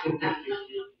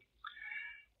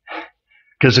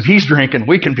 Because if he's drinking,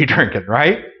 we can be drinking,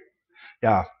 right?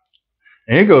 Yeah.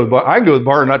 And I go to the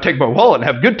bar and I take my wallet and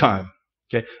have a good time.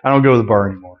 Okay, I don't go to the bar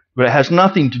anymore. But it has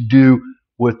nothing to do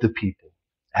with the people.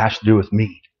 It has to do with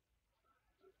me.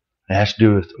 It has to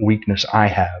do with the weakness I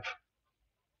have.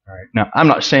 All right. Now, I'm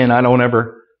not saying I don't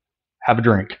ever have a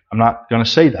drink. I'm not going to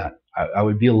say that. I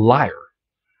would be a liar.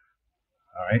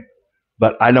 All right.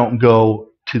 But I don't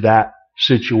go to that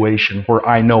situation where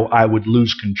I know I would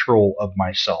lose control of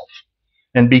myself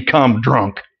and become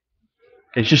drunk.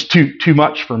 It's just too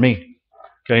much for me.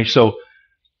 Okay, so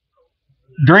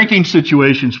Drinking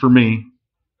situations for me.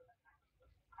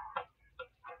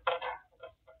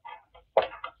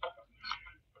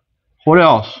 What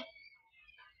else?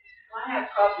 I have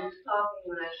problems talking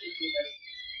when I should be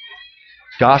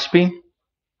listening. Gossiping?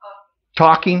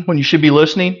 Talking when you should be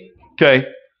listening? Okay.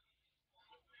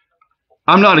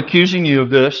 I'm not accusing you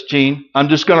of this, Gene. I'm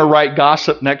just going to write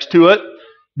gossip next to it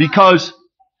because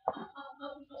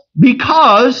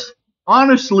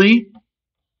honestly,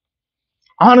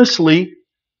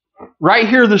 right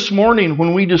here this morning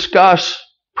when we discuss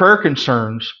prayer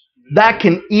concerns, that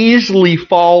can easily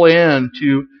fall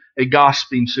into a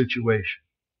gossiping situation.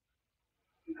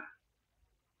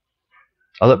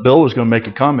 I thought Bill was going to make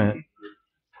a comment.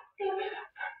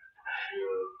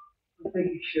 I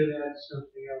think you should add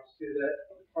something else to that.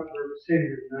 Proverbs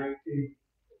 10 and 19.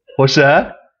 What's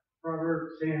that?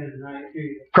 Proverbs 10 and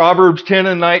 19. Proverbs 10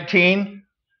 and 19.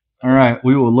 All right,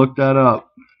 we will look that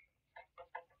up.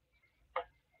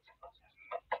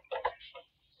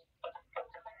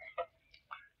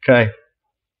 Okay.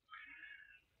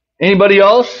 Anybody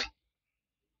else?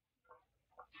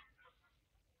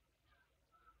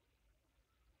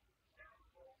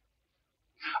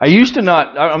 I used to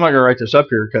not, I'm not going to write this up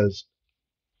here because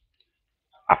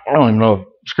I don't even know if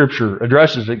Scripture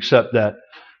addresses it except that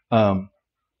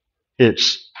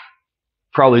it's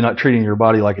probably not treating your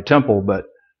body like a temple, but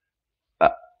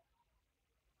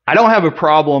I don't have a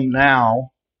problem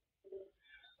now,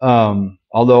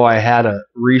 although I had a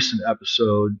recent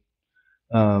episode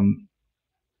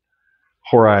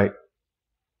where I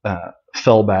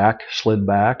slid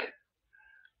back.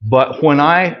 But when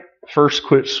I first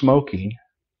quit smoking,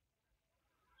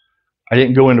 I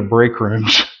didn't go into break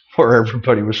rooms where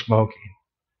everybody was smoking.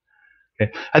 Okay.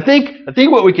 I think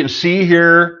what we can see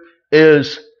here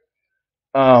is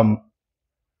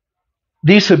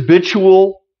these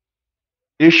habitual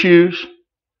issues.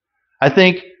 I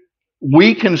think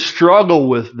we can struggle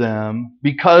with them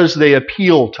because they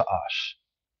appeal to us.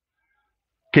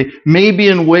 Okay, maybe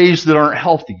in ways that aren't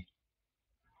healthy.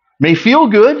 May feel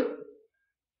good.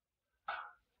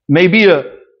 May be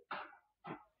a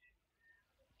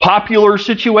popular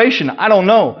situation. I don't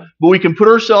know. But we can put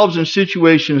ourselves in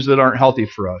situations that aren't healthy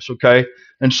for us, okay?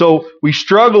 And so we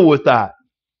struggle with that.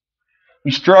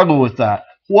 Let's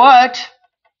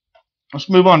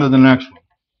move on to the next one.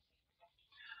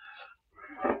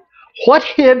 What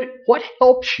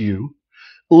helps you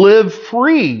live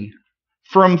free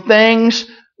from things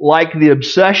like the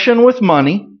obsession with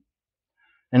money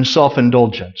and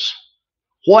self-indulgence?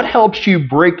 What helps you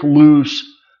break loose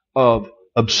of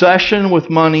obsession with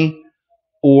money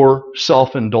or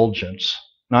self-indulgence?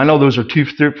 Now, I know those are two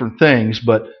different things,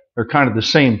 but they're kind of the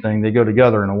same thing. They go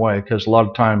together in a way because a lot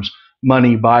of times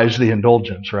money buys the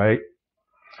indulgence, right?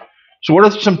 So what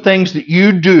are some things that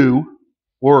you do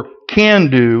or can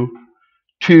do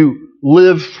to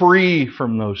live free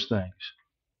from those things?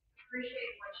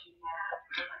 Appreciate what you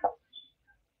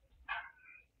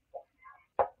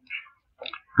have.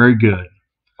 Very good.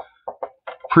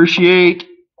 Appreciate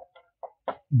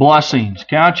blessings.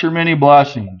 Count your many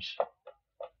blessings. Sometimes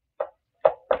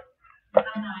I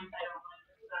don't like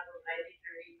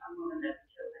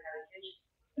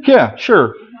to eat Yeah,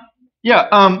 sure.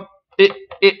 Yeah,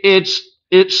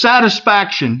 it's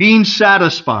satisfaction, being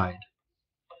satisfied.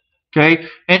 Okay,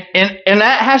 and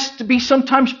that has to be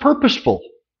sometimes purposeful.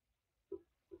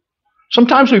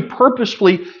 Sometimes we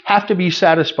purposefully have to be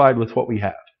satisfied with what we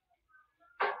have,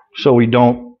 so we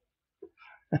don't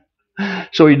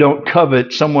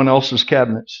covet someone else's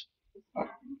cabinets. All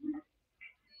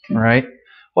right.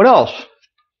 What else?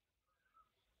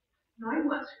 knowing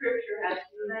what Scripture has to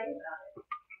say about it.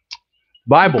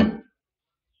 Bible.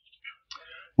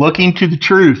 Looking to the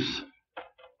truth.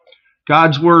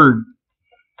 God's Word.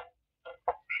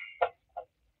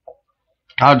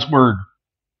 God's Word.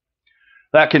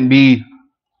 That can be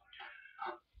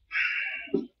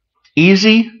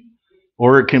easy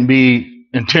or it can be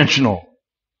intentional,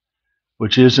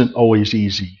 which isn't always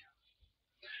easy.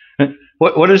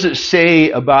 What does it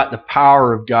say about the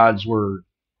power of God's Word?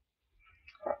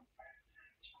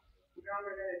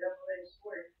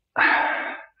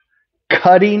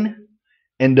 Cutting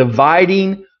and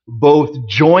dividing both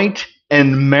joint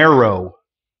and marrow.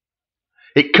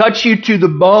 It cuts you to the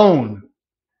bone.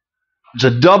 It's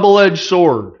a double-edged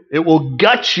sword. It will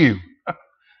gut you.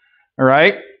 All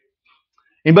right?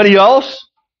 Anybody else?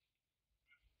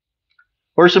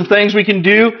 What are some things we can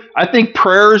do? I think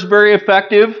prayer is very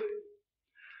effective.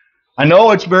 I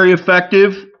know it's very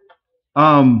effective.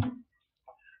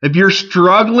 If you're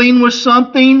struggling with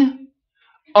something,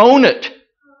 own it.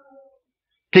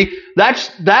 Okay, that's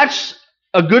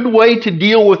a good way to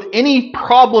deal with any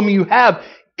problem you have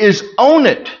is own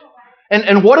it.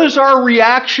 And what is our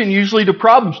reaction usually to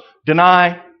problems?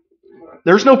 Deny.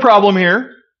 There's no problem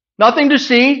here. Nothing to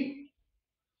see.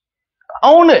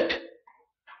 Own it.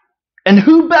 And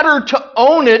who better to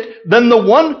own it than the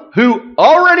one who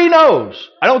already knows?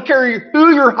 I don't care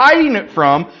who you're hiding it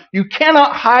from. You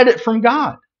cannot hide it from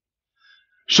God.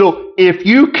 So if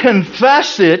you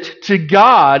confess it to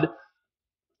God,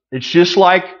 it's just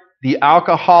like the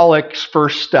alcoholic's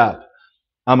first step.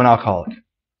 I'm an alcoholic,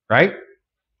 right?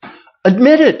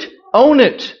 Admit it. Own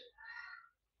it.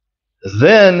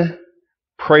 Then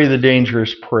pray the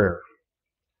dangerous prayer.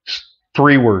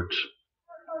 3 words.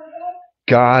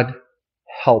 God,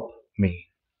 help me.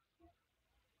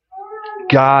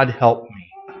 God, help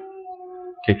me.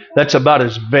 Okay, that's about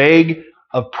as vague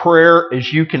a prayer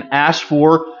as you can ask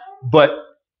for, but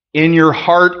in your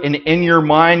heart and in your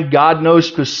mind, God knows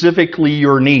specifically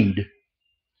your need.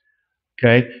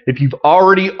 Okay? If you've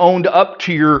already owned up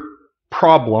to your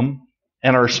problem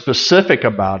and are specific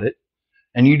about it,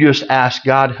 and you just ask,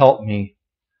 God, help me.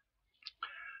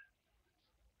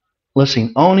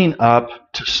 Listen, owning up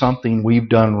to something we've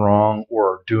done wrong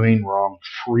or are doing wrong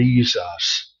frees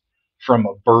us from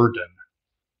a burden.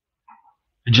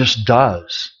 It just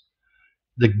does.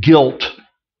 The guilt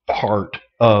part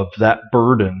of that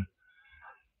burden,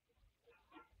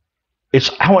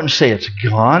 I wouldn't say it's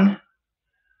gone,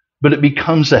 but it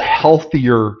becomes a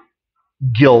healthier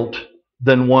guilt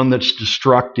than one that's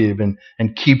destructive and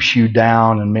keeps you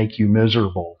down and make you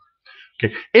miserable.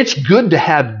 Okay, it's good to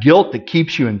have guilt that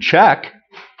keeps you in check,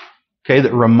 okay,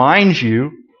 that reminds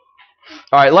you.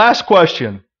 All right, last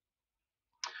question.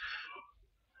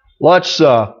 Let's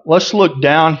look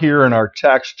down here in our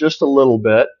text just a little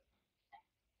bit.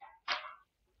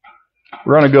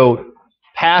 We're going to go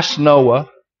past Noah.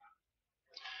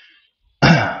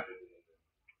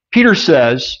 Peter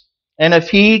says, and if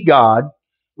he, God,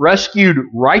 rescued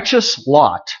righteous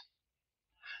Lot.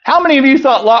 How many of you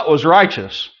thought Lot was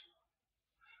righteous?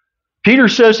 Peter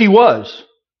says he was.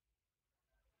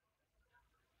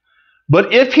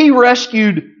 But if he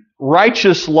rescued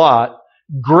righteous Lot,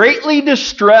 greatly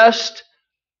distressed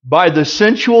by the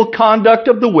sensual conduct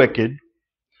of the wicked,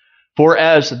 for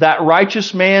as that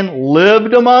righteous man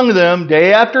lived among them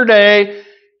day after day,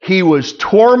 he was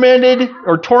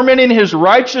tormenting his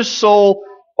righteous soul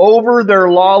over their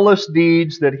lawless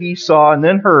deeds that he saw and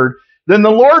then heard. Then the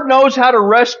Lord knows how to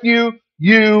rescue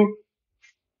you,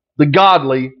 the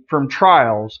godly, from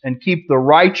trials and keep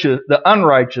the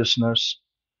unrighteous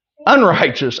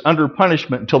under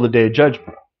punishment until the day of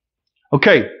judgment.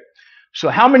 Okay, so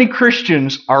how many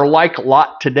Christians are like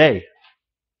Lot today?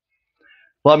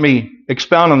 Let me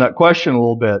expound on that question a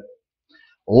little bit.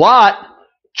 Lot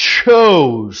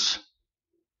chose.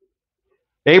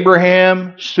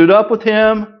 Abraham stood up with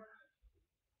him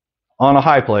on a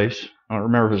high place. I don't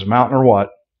remember if it was a mountain or what.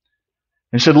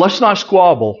 And said, let's not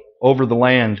squabble over the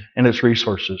land and its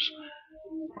resources.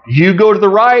 You go to the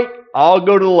right, I'll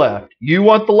go to the left. You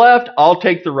want the left, I'll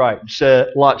take the right.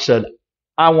 Lot said,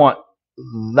 I want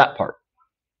that part.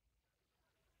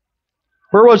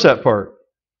 Where was that part?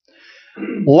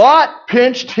 Lot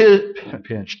pitched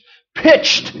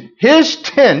his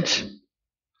tent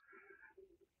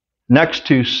next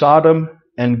to Sodom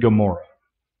and Gomorrah.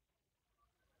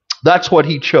 That's what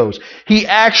he chose. He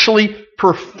actually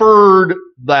preferred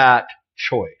that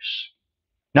choice.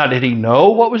 Now, did he know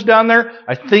what was down there?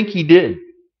 I think he did.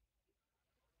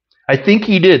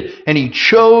 And he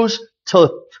chose to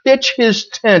pitch his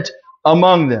tent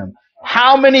among them.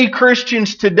 How many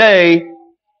Christians today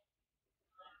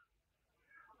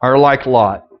are like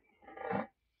Lot?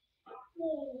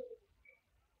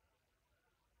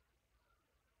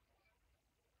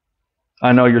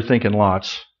 I know you're thinking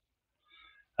lots.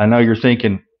 I know you're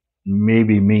thinking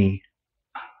maybe me.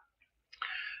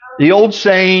 The old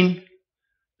saying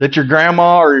that your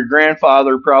grandma or your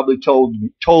grandfather probably told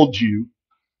you,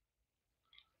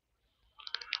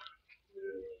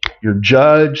 you're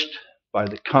judged by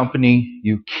the company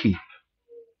you keep.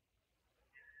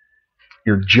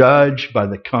 You're judged by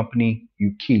the company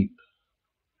you keep.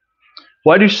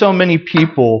 Why do so many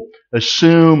people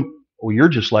assume, well, you're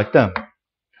just like them?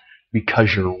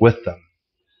 Because you're with them.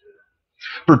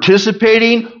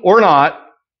 Participating or not,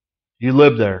 you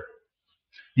live there.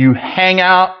 You hang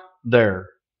out there.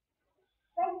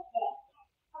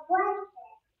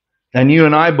 And you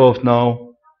and I both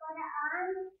know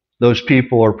those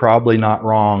people are probably not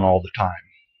wrong all the time.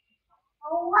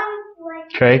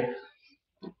 Okay?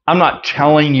 I'm not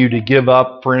telling you to give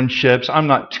up friendships. I'm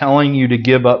not telling you to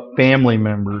give up family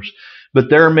members. But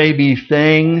there may be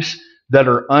things that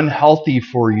are unhealthy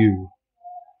for you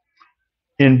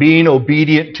in being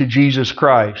obedient to Jesus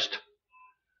Christ.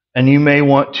 And you may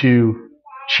want to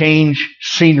change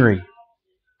scenery.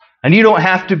 And you don't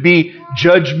have to be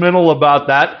judgmental about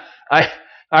that.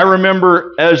 I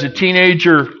remember as a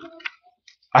teenager,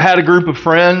 I had a group of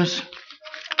friends.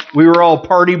 We were all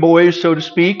party boys, so to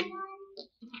speak.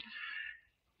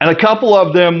 And a couple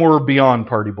of them were beyond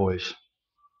party boys.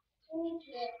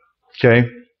 Okay?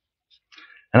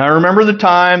 And I remember the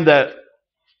time that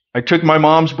I took my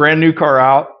mom's brand new car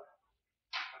out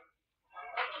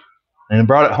and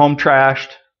brought it home trashed.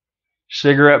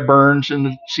 Cigarette burns in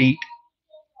the seat.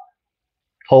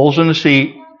 Holes in the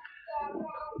seat.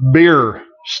 Beer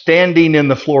standing in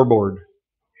the floorboard.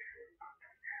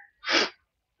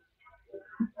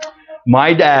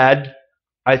 My dad,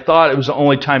 I thought it was the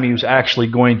only time he was actually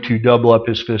going to double up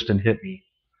his fist and hit me.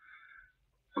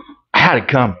 I had it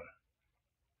coming.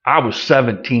 I was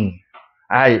 17.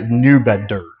 I knew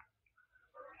better.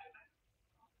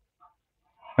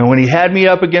 And when he had me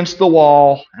up against the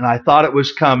wall and I thought it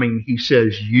was coming, he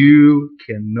says, "You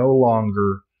can no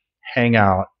longer hang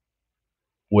out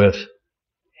with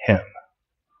him."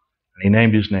 And he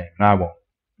named his name, and I won't.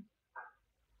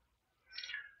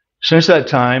 Since that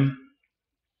time,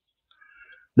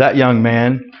 that young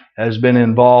man has been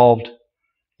involved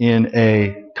in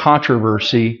a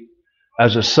controversy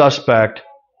as a suspect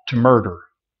to murder.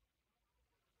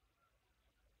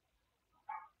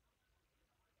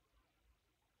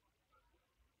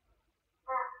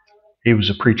 He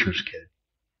was a preacher's kid.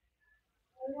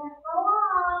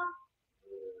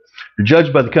 You're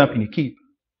judged by the company you keep.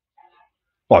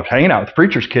 Well, I was hanging out with the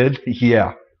preacher's kid.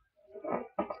 Yeah.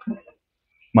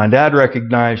 My dad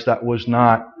recognized that was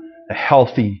not a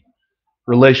healthy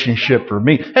relationship for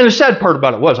me. And the sad part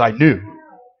about it was I knew.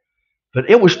 But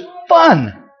it was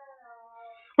fun.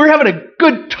 We were having a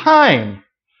good time.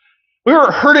 We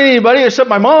weren't hurting anybody except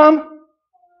my mom.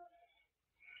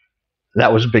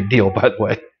 That was a big deal, by the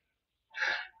way.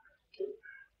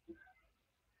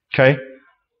 Okay?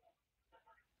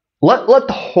 Let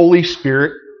the Holy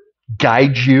Spirit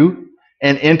guide you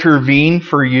and intervene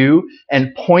for you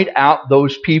and point out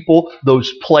those people,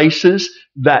 those places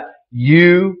that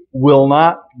you will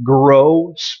not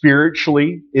grow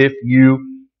spiritually if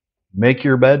you make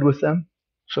your bed with them,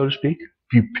 so to speak.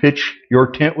 If you pitch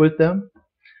your tent with them.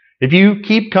 If you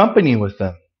keep company with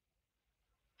them.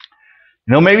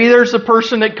 You know, maybe there's a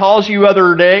person that calls you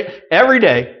every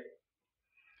day,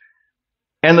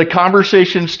 and the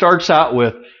conversation starts out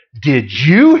with, "Did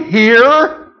you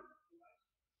hear?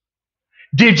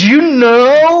 Did you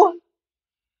know?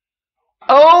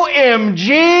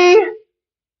 OMG!"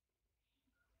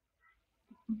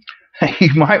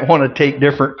 You might want to take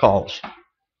different calls.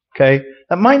 Okay?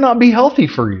 That might not be healthy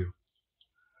for you.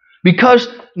 Because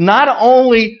not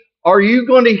only are you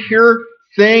going to hear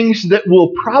things that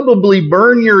will probably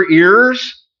burn your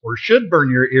ears, or should burn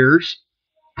your ears,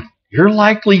 you're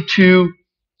likely to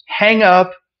hang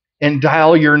up and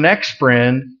dial your next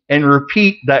friend and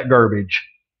repeat that garbage.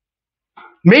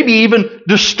 Maybe even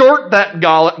distort that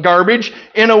garbage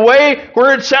in a way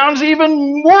where it sounds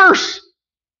even worse.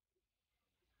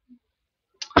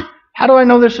 How do I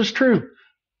know this is true?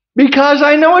 Because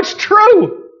I know it's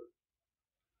true.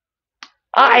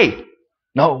 I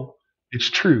know it's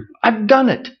true. I've done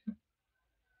it.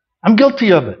 I'm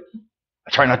guilty of it.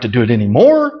 I try not to do it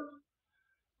anymore.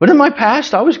 But in my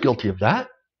past, I was guilty of that.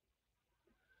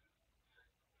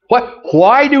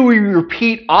 Why do we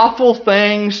repeat awful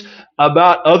things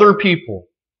about other people?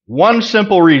 One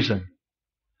simple reason.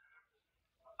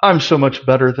 I'm so much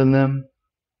better than them.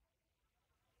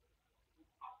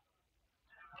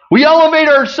 We elevate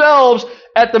ourselves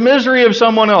at the misery of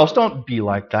someone else. Don't be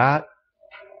like that.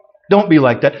 Don't be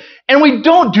like that. And we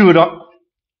don't do it on...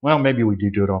 Well, maybe we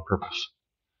do it on purpose.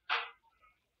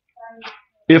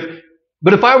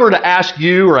 But if I were to ask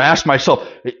you or ask myself,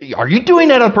 are you doing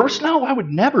that on purpose? No, I would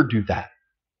never do that.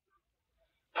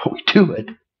 But we do it.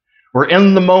 We're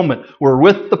in the moment. We're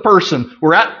with the person.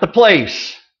 We're at the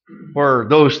place where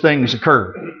those things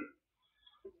occur.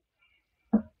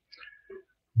 The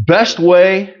best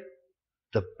way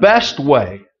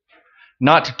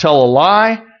not to tell a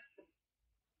lie,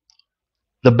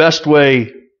 the best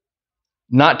way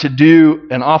not to do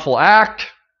an awful act,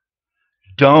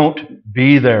 don't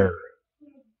be there.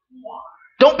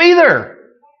 Don't be there.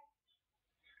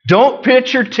 Don't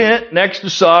pitch your tent next to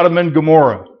Sodom and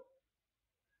Gomorrah.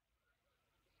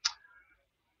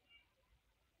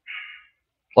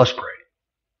 Let's pray.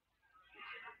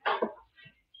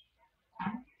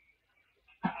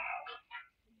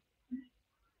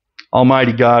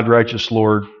 Almighty God, righteous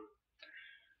Lord,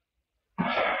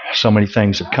 so many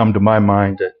things have come to my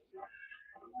mind that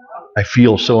I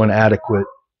feel so inadequate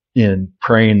in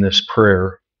praying this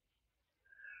prayer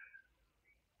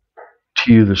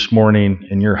to you this morning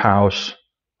in your house.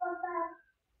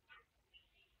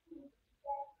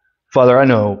 Father, I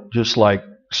know, just like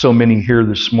so many here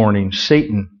this morning,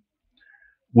 Satan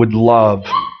would love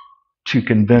to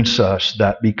convince us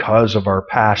that because of our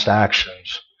past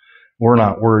actions, we're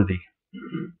not worthy.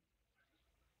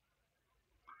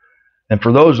 And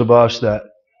for those of us that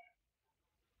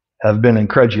have been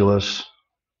incredulous,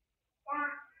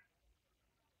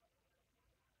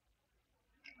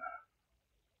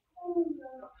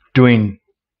 doing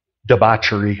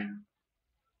debauchery,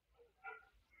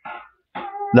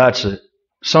 that's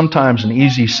sometimes an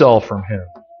easy sell from him.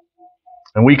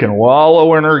 And we can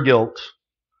wallow in our guilt,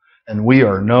 and we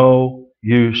are no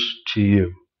use to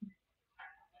you.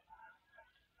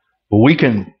 But we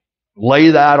can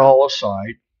lay that all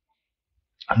aside,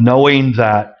 knowing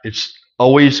that it's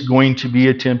always going to be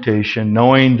a temptation,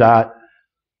 knowing that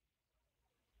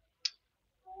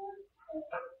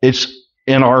it's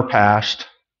in our past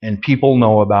and people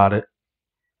know about it.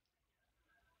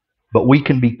 But we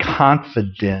can be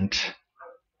confident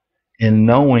in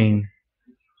knowing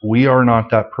we are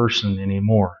not that person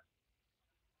anymore.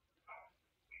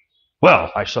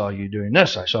 Well, I saw you doing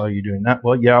this, I saw you doing that.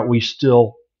 Well, yeah, we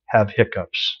still have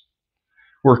hiccups.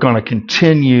 We're going to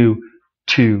continue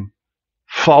to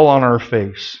fall on our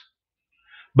face.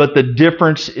 But the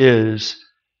difference is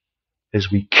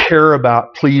we care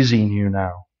about pleasing you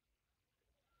now.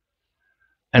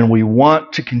 And we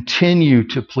want to continue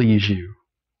to please you.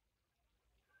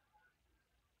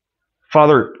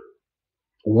 Father,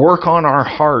 work on our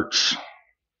hearts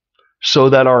so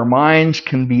that our minds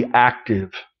can be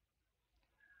active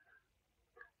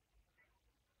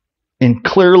in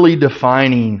clearly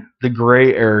defining the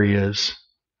gray areas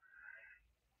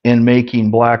and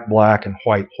making black black and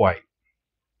white white.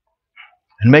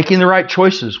 And making the right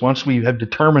choices once we have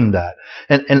determined that.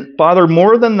 And Father,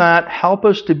 more than that, help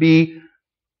us to be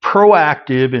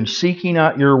proactive in seeking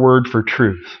out your word for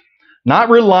truth. Not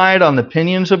reliant on the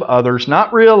opinions of others,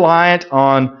 not reliant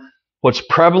on what's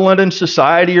prevalent in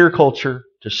society or culture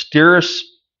to steer us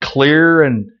clear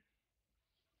and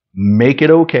make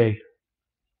it okay.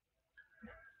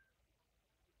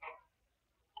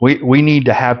 We need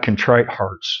to have contrite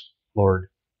hearts, Lord.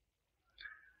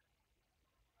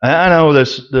 I know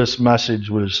this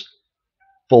message was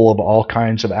full of all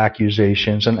kinds of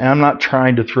accusations, and I'm not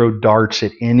trying to throw darts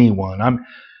at anyone.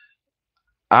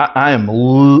 I am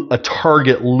a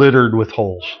target littered with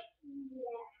holes.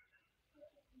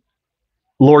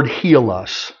 Lord, heal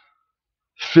us.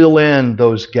 Fill in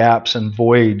those gaps and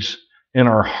voids in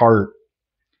our heart.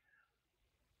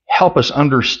 Help us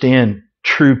understand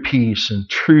true peace and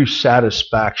true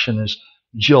satisfaction, as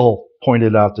Jill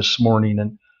pointed out this morning,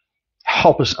 and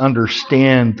help us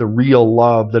understand the real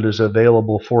love that is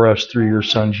available for us through your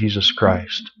Son, Jesus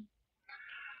Christ.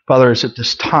 Father, it's at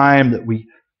this time that we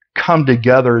come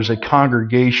together as a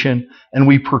congregation and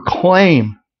we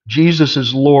proclaim Jesus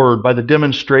is Lord by the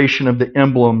demonstration of the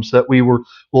emblems that we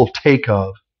will take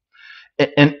of.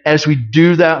 And as we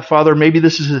do that, Father, maybe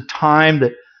this is a time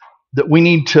that we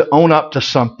need to own up to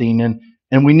something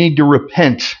and we need to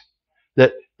repent.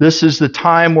 That this is the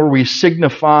time where we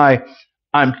signify,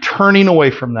 I'm turning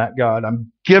away from that, God.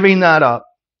 I'm giving that up.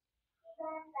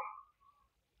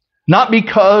 Not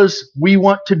because we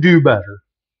want to do better,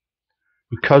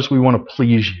 because we want to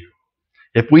please you.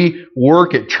 If we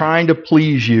work at trying to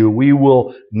please you, we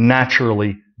will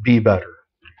naturally be better.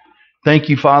 Thank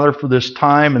you, Father, for this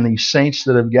time and these saints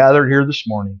that have gathered here this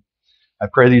morning. I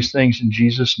pray these things in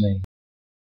Jesus' name.